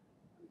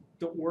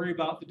 Don't worry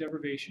about the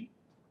derivation.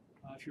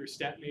 If you're a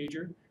stat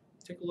major,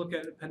 take a look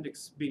at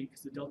Appendix B,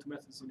 because the delta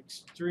method is an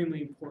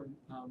extremely important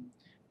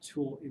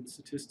tool in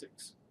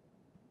statistics.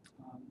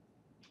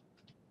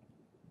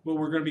 What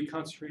we're going to be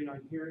concentrating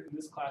on here in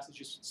this class is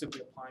just simply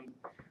applying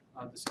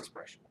this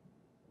expression.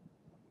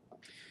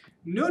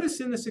 Notice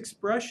in this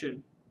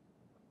expression,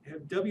 you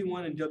have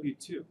W1 and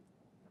W2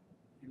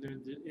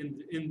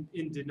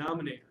 in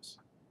denominators.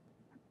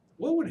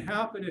 What would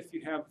happen if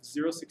you have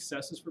 0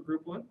 successes for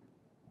group 1?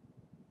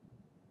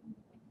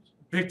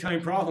 Big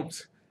time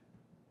problems.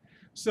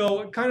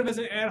 So kind of as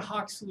an ad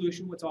hoc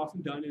solution, what's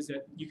often done is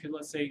that you can,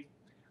 let's say,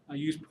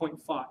 use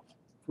 0.5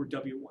 for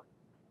W1,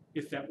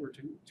 if that were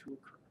to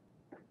occur.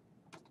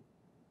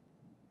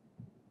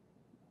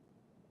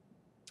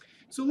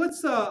 So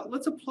let's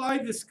apply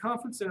this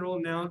confidence interval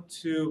now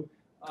to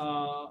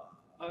a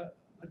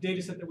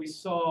data set that we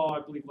saw, I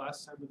believe,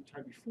 last time or the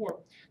time before,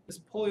 this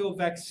polio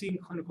vaccine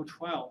clinical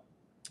trial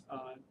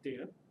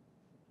data.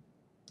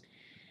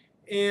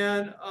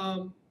 And,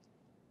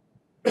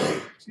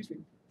 excuse me.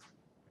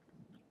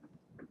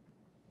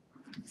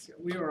 So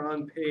we are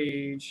on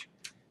page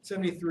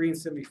 73 and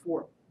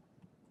 74.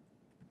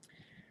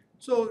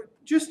 So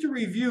just a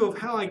review of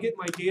how I get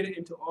my data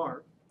into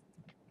R.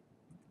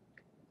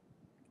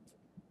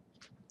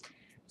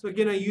 So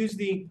again, I use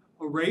the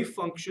array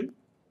function.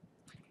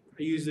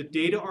 I use the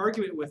data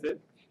argument with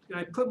it, and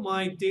I put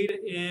my data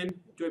in.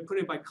 Do I put it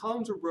in by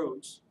columns or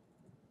rows?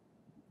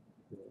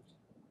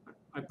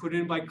 I put it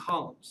in by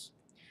columns.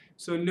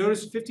 So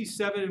notice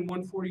 57 and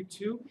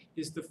 142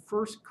 is the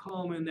first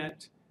column in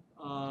that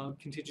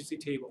contingency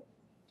table.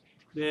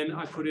 Then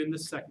I put in the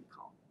second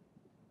column.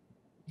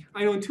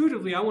 I know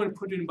intuitively I want to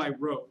put it in by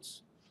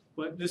rows,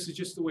 but this is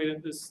just the way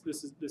that this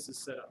is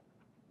set up.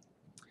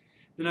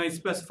 Then I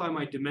specify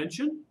my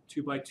dimension,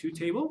 2 by 2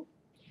 table.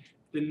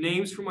 The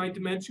names for my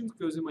dimensions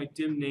goes in my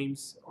dim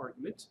names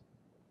argument.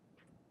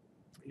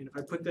 And if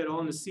I put that all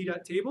in the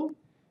C.dot table,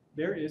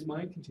 there is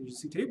my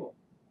contingency table.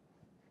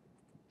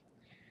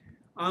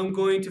 I'm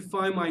going to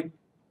find my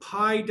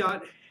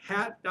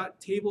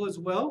pi.hat.table as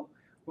well,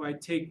 where I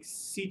take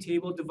C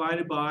table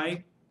divided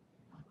by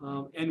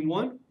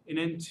N1 and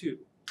N2,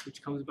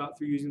 which comes about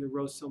through using the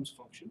row sums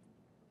function.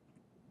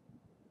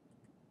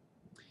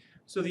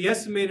 So the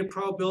estimated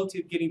probability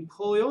of getting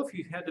polio if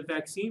you had the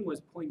vaccine was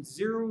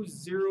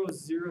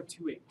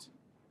 0.00028.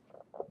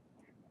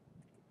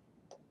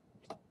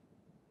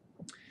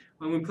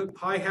 I'm going to put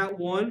pi hat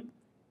 1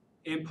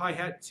 and pi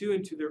hat 2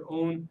 into their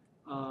own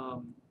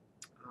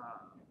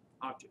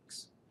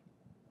objects.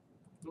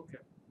 Okay.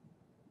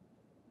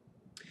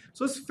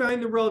 So let's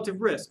find the relative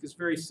risk. It's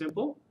very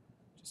simple.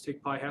 Just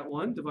take pi hat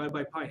 1 divided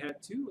by pi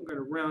hat 2. I'm going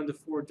to round to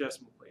 4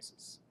 decimal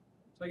places.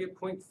 So I get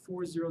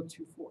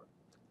 0.4024.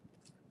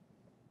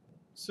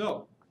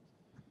 So,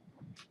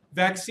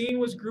 vaccine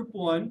was group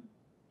 1,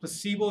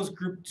 placebo is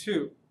group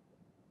 2.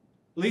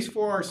 At least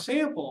for our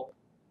sample,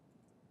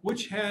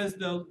 which has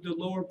the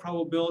lower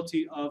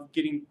probability of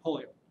getting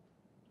polio?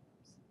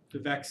 The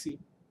vaccine.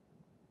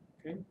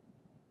 Okay.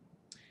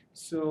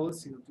 So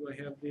let's see, do I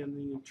have then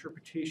the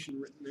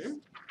interpretation written there?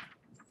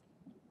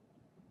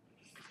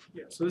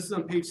 Yeah, so this is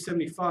on page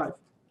 75.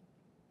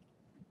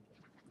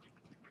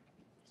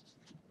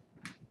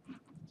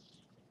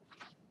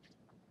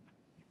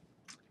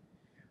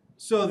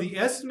 So the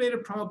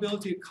estimated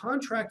probability of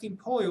contracting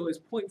polio is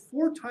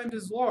 0.4 times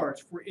as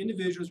large for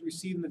individuals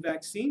receiving the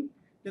vaccine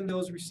than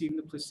those receiving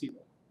the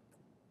placebo.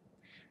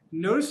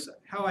 Notice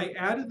how I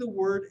added the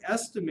word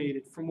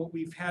estimated from what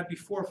we've had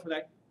before for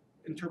that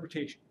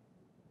interpretation.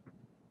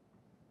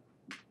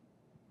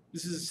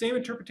 This is the same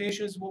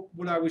interpretation as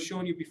what I was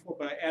showing you before,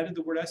 but I added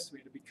the word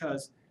estimated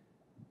because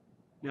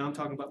now I'm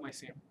talking about my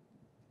sample.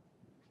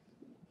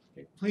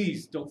 Okay,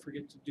 please don't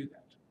forget to do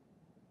that.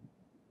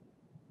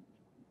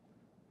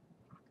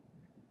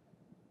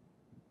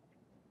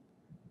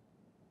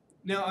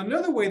 Now,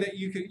 another way that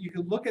you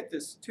could look at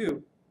this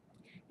too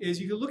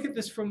is you could look at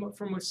this from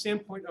a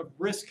standpoint of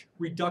risk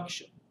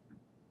reduction.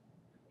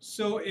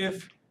 So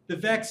if the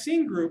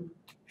vaccine group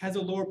has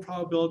a lower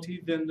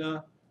probability than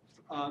the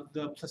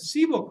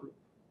placebo group.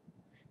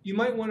 You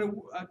might want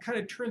to kind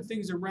of turn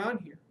things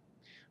around here.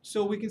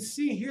 So we can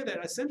see here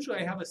that essentially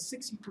I have a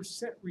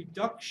 60%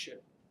 reduction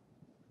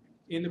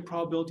in the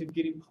probability of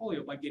getting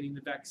polio by getting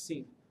the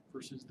vaccine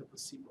versus the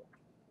placebo.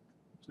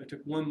 So I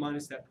took 1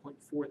 minus that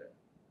 0.4 there.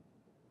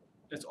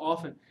 That's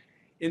often,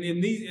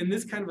 in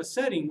this kind of a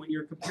setting, when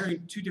you're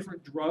comparing two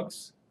different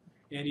drugs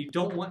and you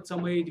don't want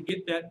somebody to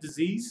get that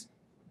disease,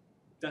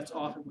 that's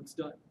often what's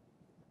done.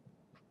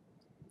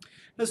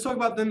 Let's talk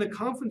about then the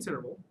confidence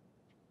interval.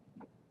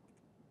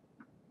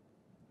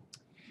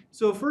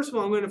 So first of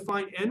all, I'm going to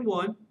find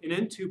N1 and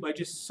N2 by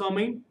just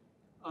summing.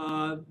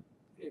 I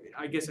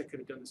guess I could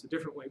have done this a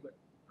different way, but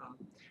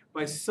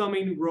by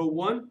summing row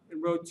 1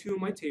 and row 2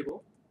 in my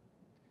table.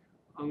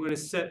 I'm going to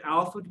set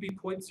alpha to be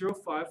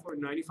 0.05 for a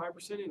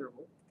 95%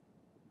 interval.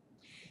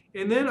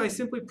 And then I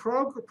simply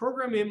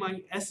program in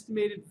my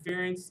estimated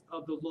variance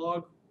of the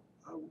log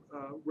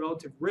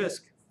relative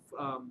risk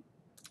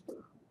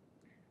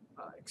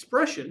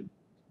expression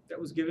that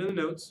was given in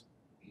the notes.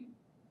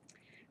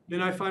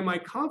 Then I find my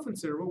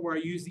confidence interval where I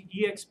use the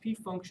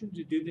EXP function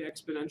to do the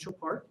exponential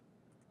part.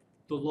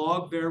 The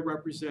log there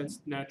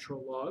represents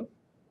natural log.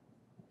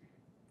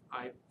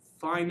 I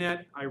find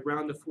that, I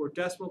round to 4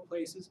 decimal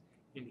places,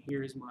 and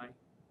here's my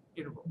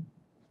interval,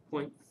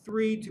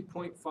 0.3 to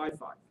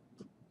 0.55.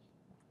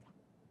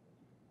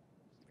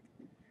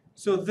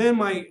 So then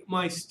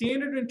my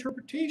standard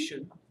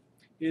interpretation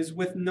is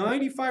with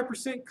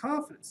 95%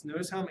 confidence.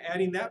 Notice how I'm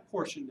adding that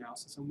portion now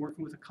since I'm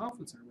working with a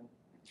confidence interval.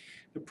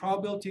 The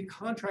probability of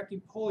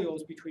contracting polio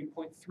is between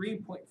 0.3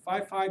 and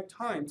 0.55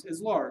 times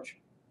as large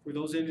for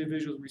those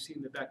individuals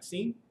receiving the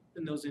vaccine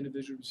and those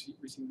individuals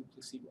receiving the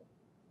placebo.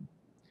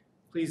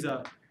 Please,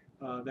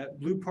 that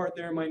blue part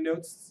there in my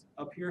notes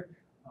up here,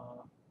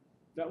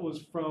 that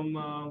was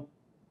from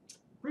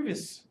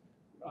previous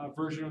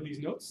version of these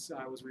notes.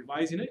 I was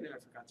revising it and I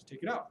forgot to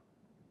take it out.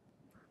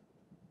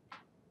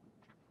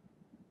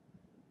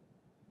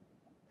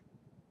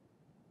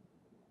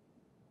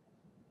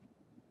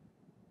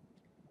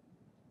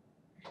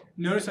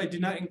 Notice I did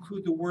not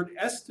include the word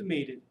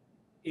estimated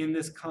in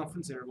this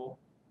confidence interval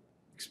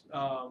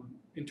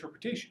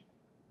interpretation,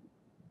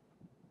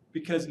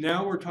 because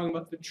now we're talking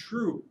about the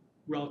true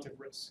relative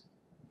risk.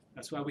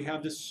 That's why we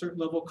have this certain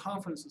level of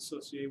confidence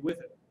associated with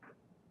it.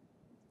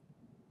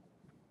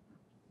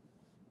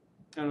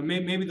 I don't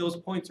know, maybe those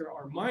points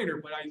are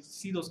minor, but I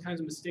see those kinds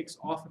of mistakes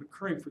often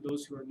occurring for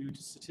those who are new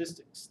to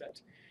statistics.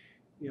 That,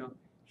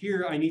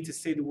 here I need to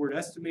say the word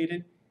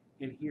estimated,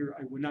 and here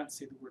I would not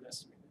say the word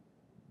estimated.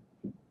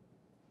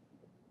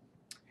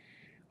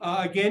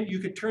 Again, you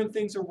could turn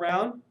things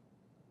around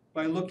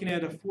by looking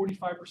at a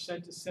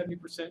 45% to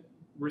 70%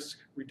 risk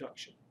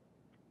reduction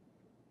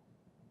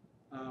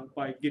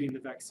by getting the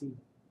vaccine.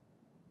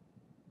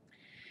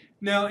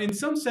 Now, in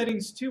some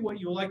settings too, what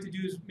you'll like to do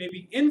is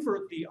maybe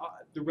invert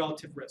the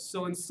relative risk.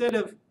 So instead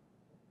of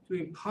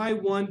doing pi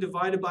 1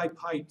 divided by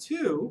pi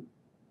 2,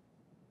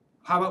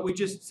 how about we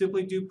just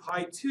simply do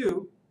pi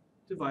 2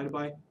 divided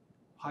by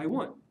pi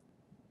 1?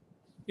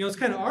 It's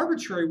kind of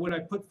arbitrary what I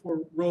put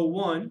for row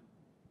 1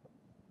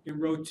 in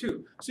row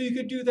 2. So you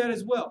could do that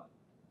as well.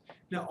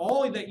 Now,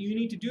 all that you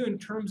need to do in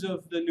terms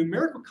of the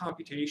numerical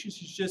computations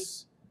is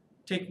just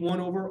take 1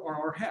 over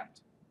r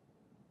hat.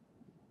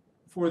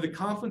 For the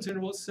confidence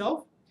interval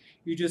itself,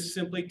 you just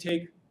simply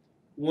take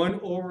 1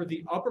 over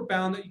the upper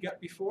bound that you got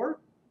before.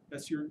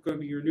 That's going to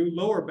be your new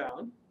lower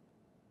bound.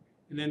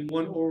 And then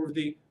 1 over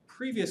the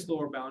previous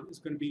lower bound is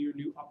going to be your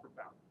new upper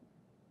bound.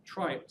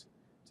 Try it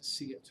to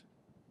see it.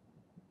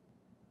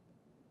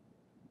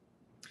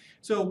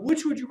 So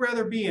which would you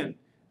rather be in?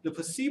 The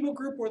placebo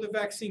group or the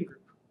vaccine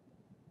group?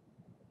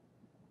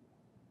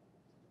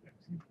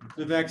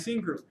 The vaccine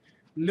group.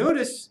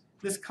 Notice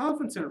this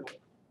confidence interval.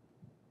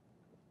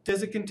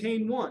 Does it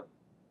contain 1?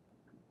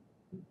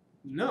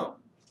 No.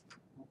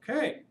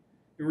 Okay.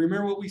 And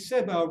remember what we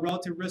said about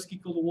relative risk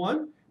equal to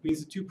 1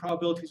 means the two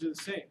probabilities are the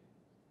same.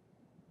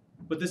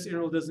 But this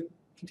interval doesn't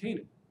contain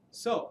it.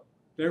 So,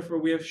 therefore,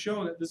 we have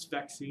shown that this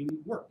vaccine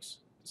works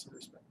to some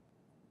respect,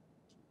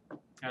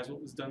 as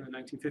what was done in the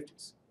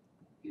 1950s.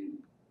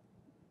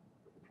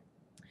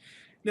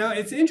 Now,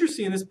 it's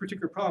interesting in this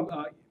particular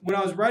problem. When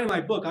I was writing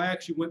my book, I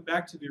actually went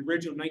back to the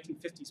original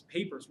 1950s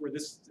papers where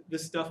this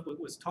stuff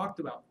was talked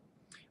about.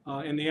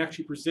 And they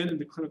actually presented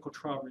the clinical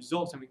trial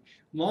results. I mean,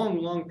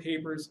 long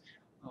papers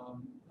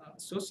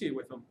associated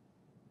with them.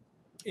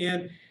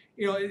 And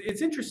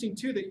it's interesting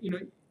too that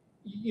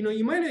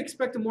you might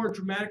expect a more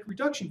dramatic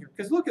reduction here,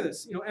 because look at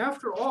this.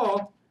 After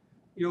all,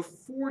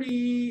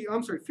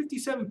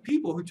 57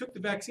 people who took the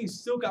vaccine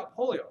still got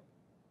polio.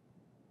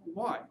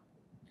 Why?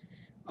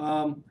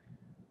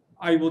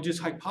 I will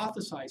just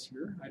hypothesize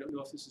here. I don't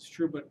know if this is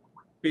true, but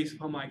based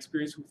upon my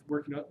experience with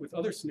working with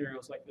other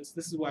scenarios like this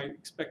is what I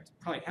expect to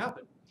probably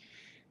happen.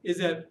 Is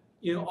that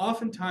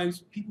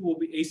oftentimes people will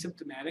be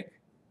asymptomatic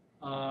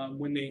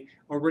when they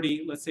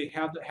already, let's say,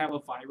 have a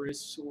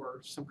virus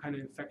or some kind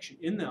of infection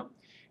in them,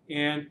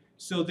 and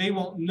so they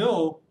won't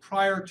know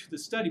prior to the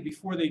study,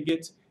 before they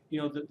get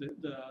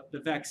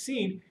the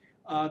vaccine,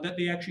 that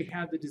they actually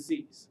had the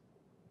disease.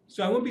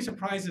 So I wouldn't be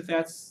surprised if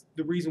that's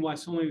the reason why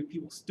so many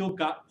people still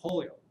got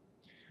polio.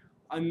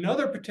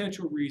 Another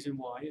potential reason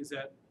why is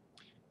that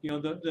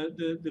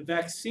the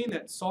vaccine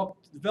that Salk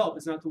developed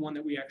is not the one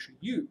that we actually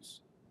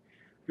use.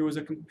 There was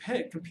a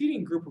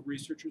competing group of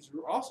researchers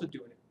who were also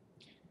doing it.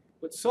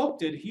 What Salk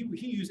did, he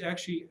used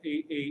actually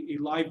a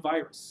live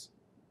virus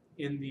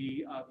in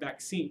the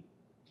vaccine,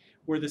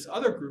 where this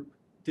other group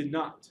did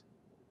not.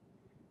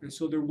 And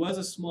so there was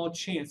a small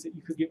chance that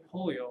you could get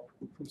polio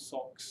from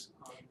Salk's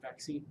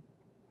vaccine.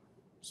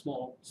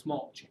 Small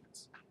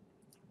chance.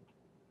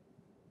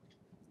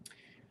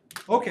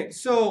 Okay,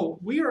 so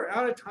we are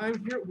out of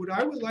time here. What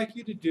I would like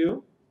you to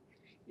do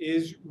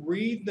is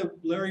read the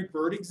Larry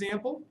Bird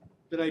example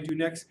that I do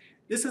next.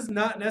 This is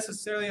not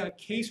necessarily a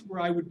case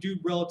where I would do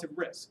relative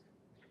risk.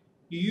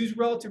 You use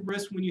relative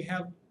risk when you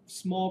have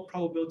small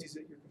probabilities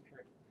that you're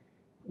comparing.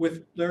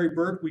 With Larry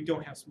Bird, we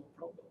don't have small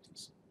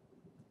probabilities.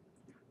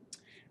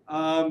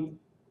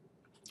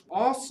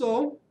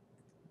 Also,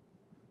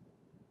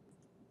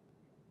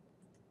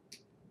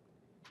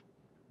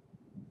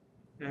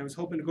 and I was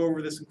hoping to go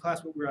over this in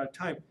class, but we're out of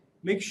time.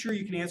 Make sure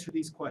you can answer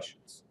these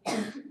questions.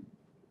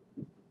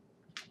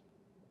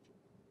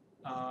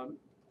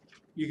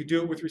 You could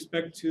do it with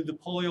respect to the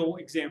polio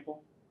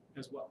example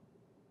as well.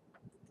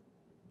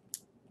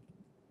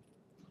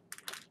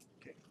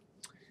 Okay.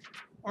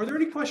 Are there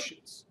any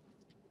questions?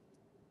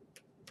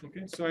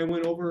 Okay, so I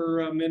went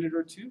over a minute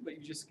or two, but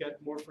you just got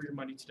more for your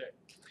money today.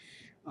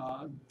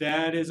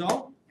 That is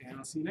all, and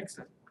I'll see you next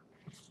time.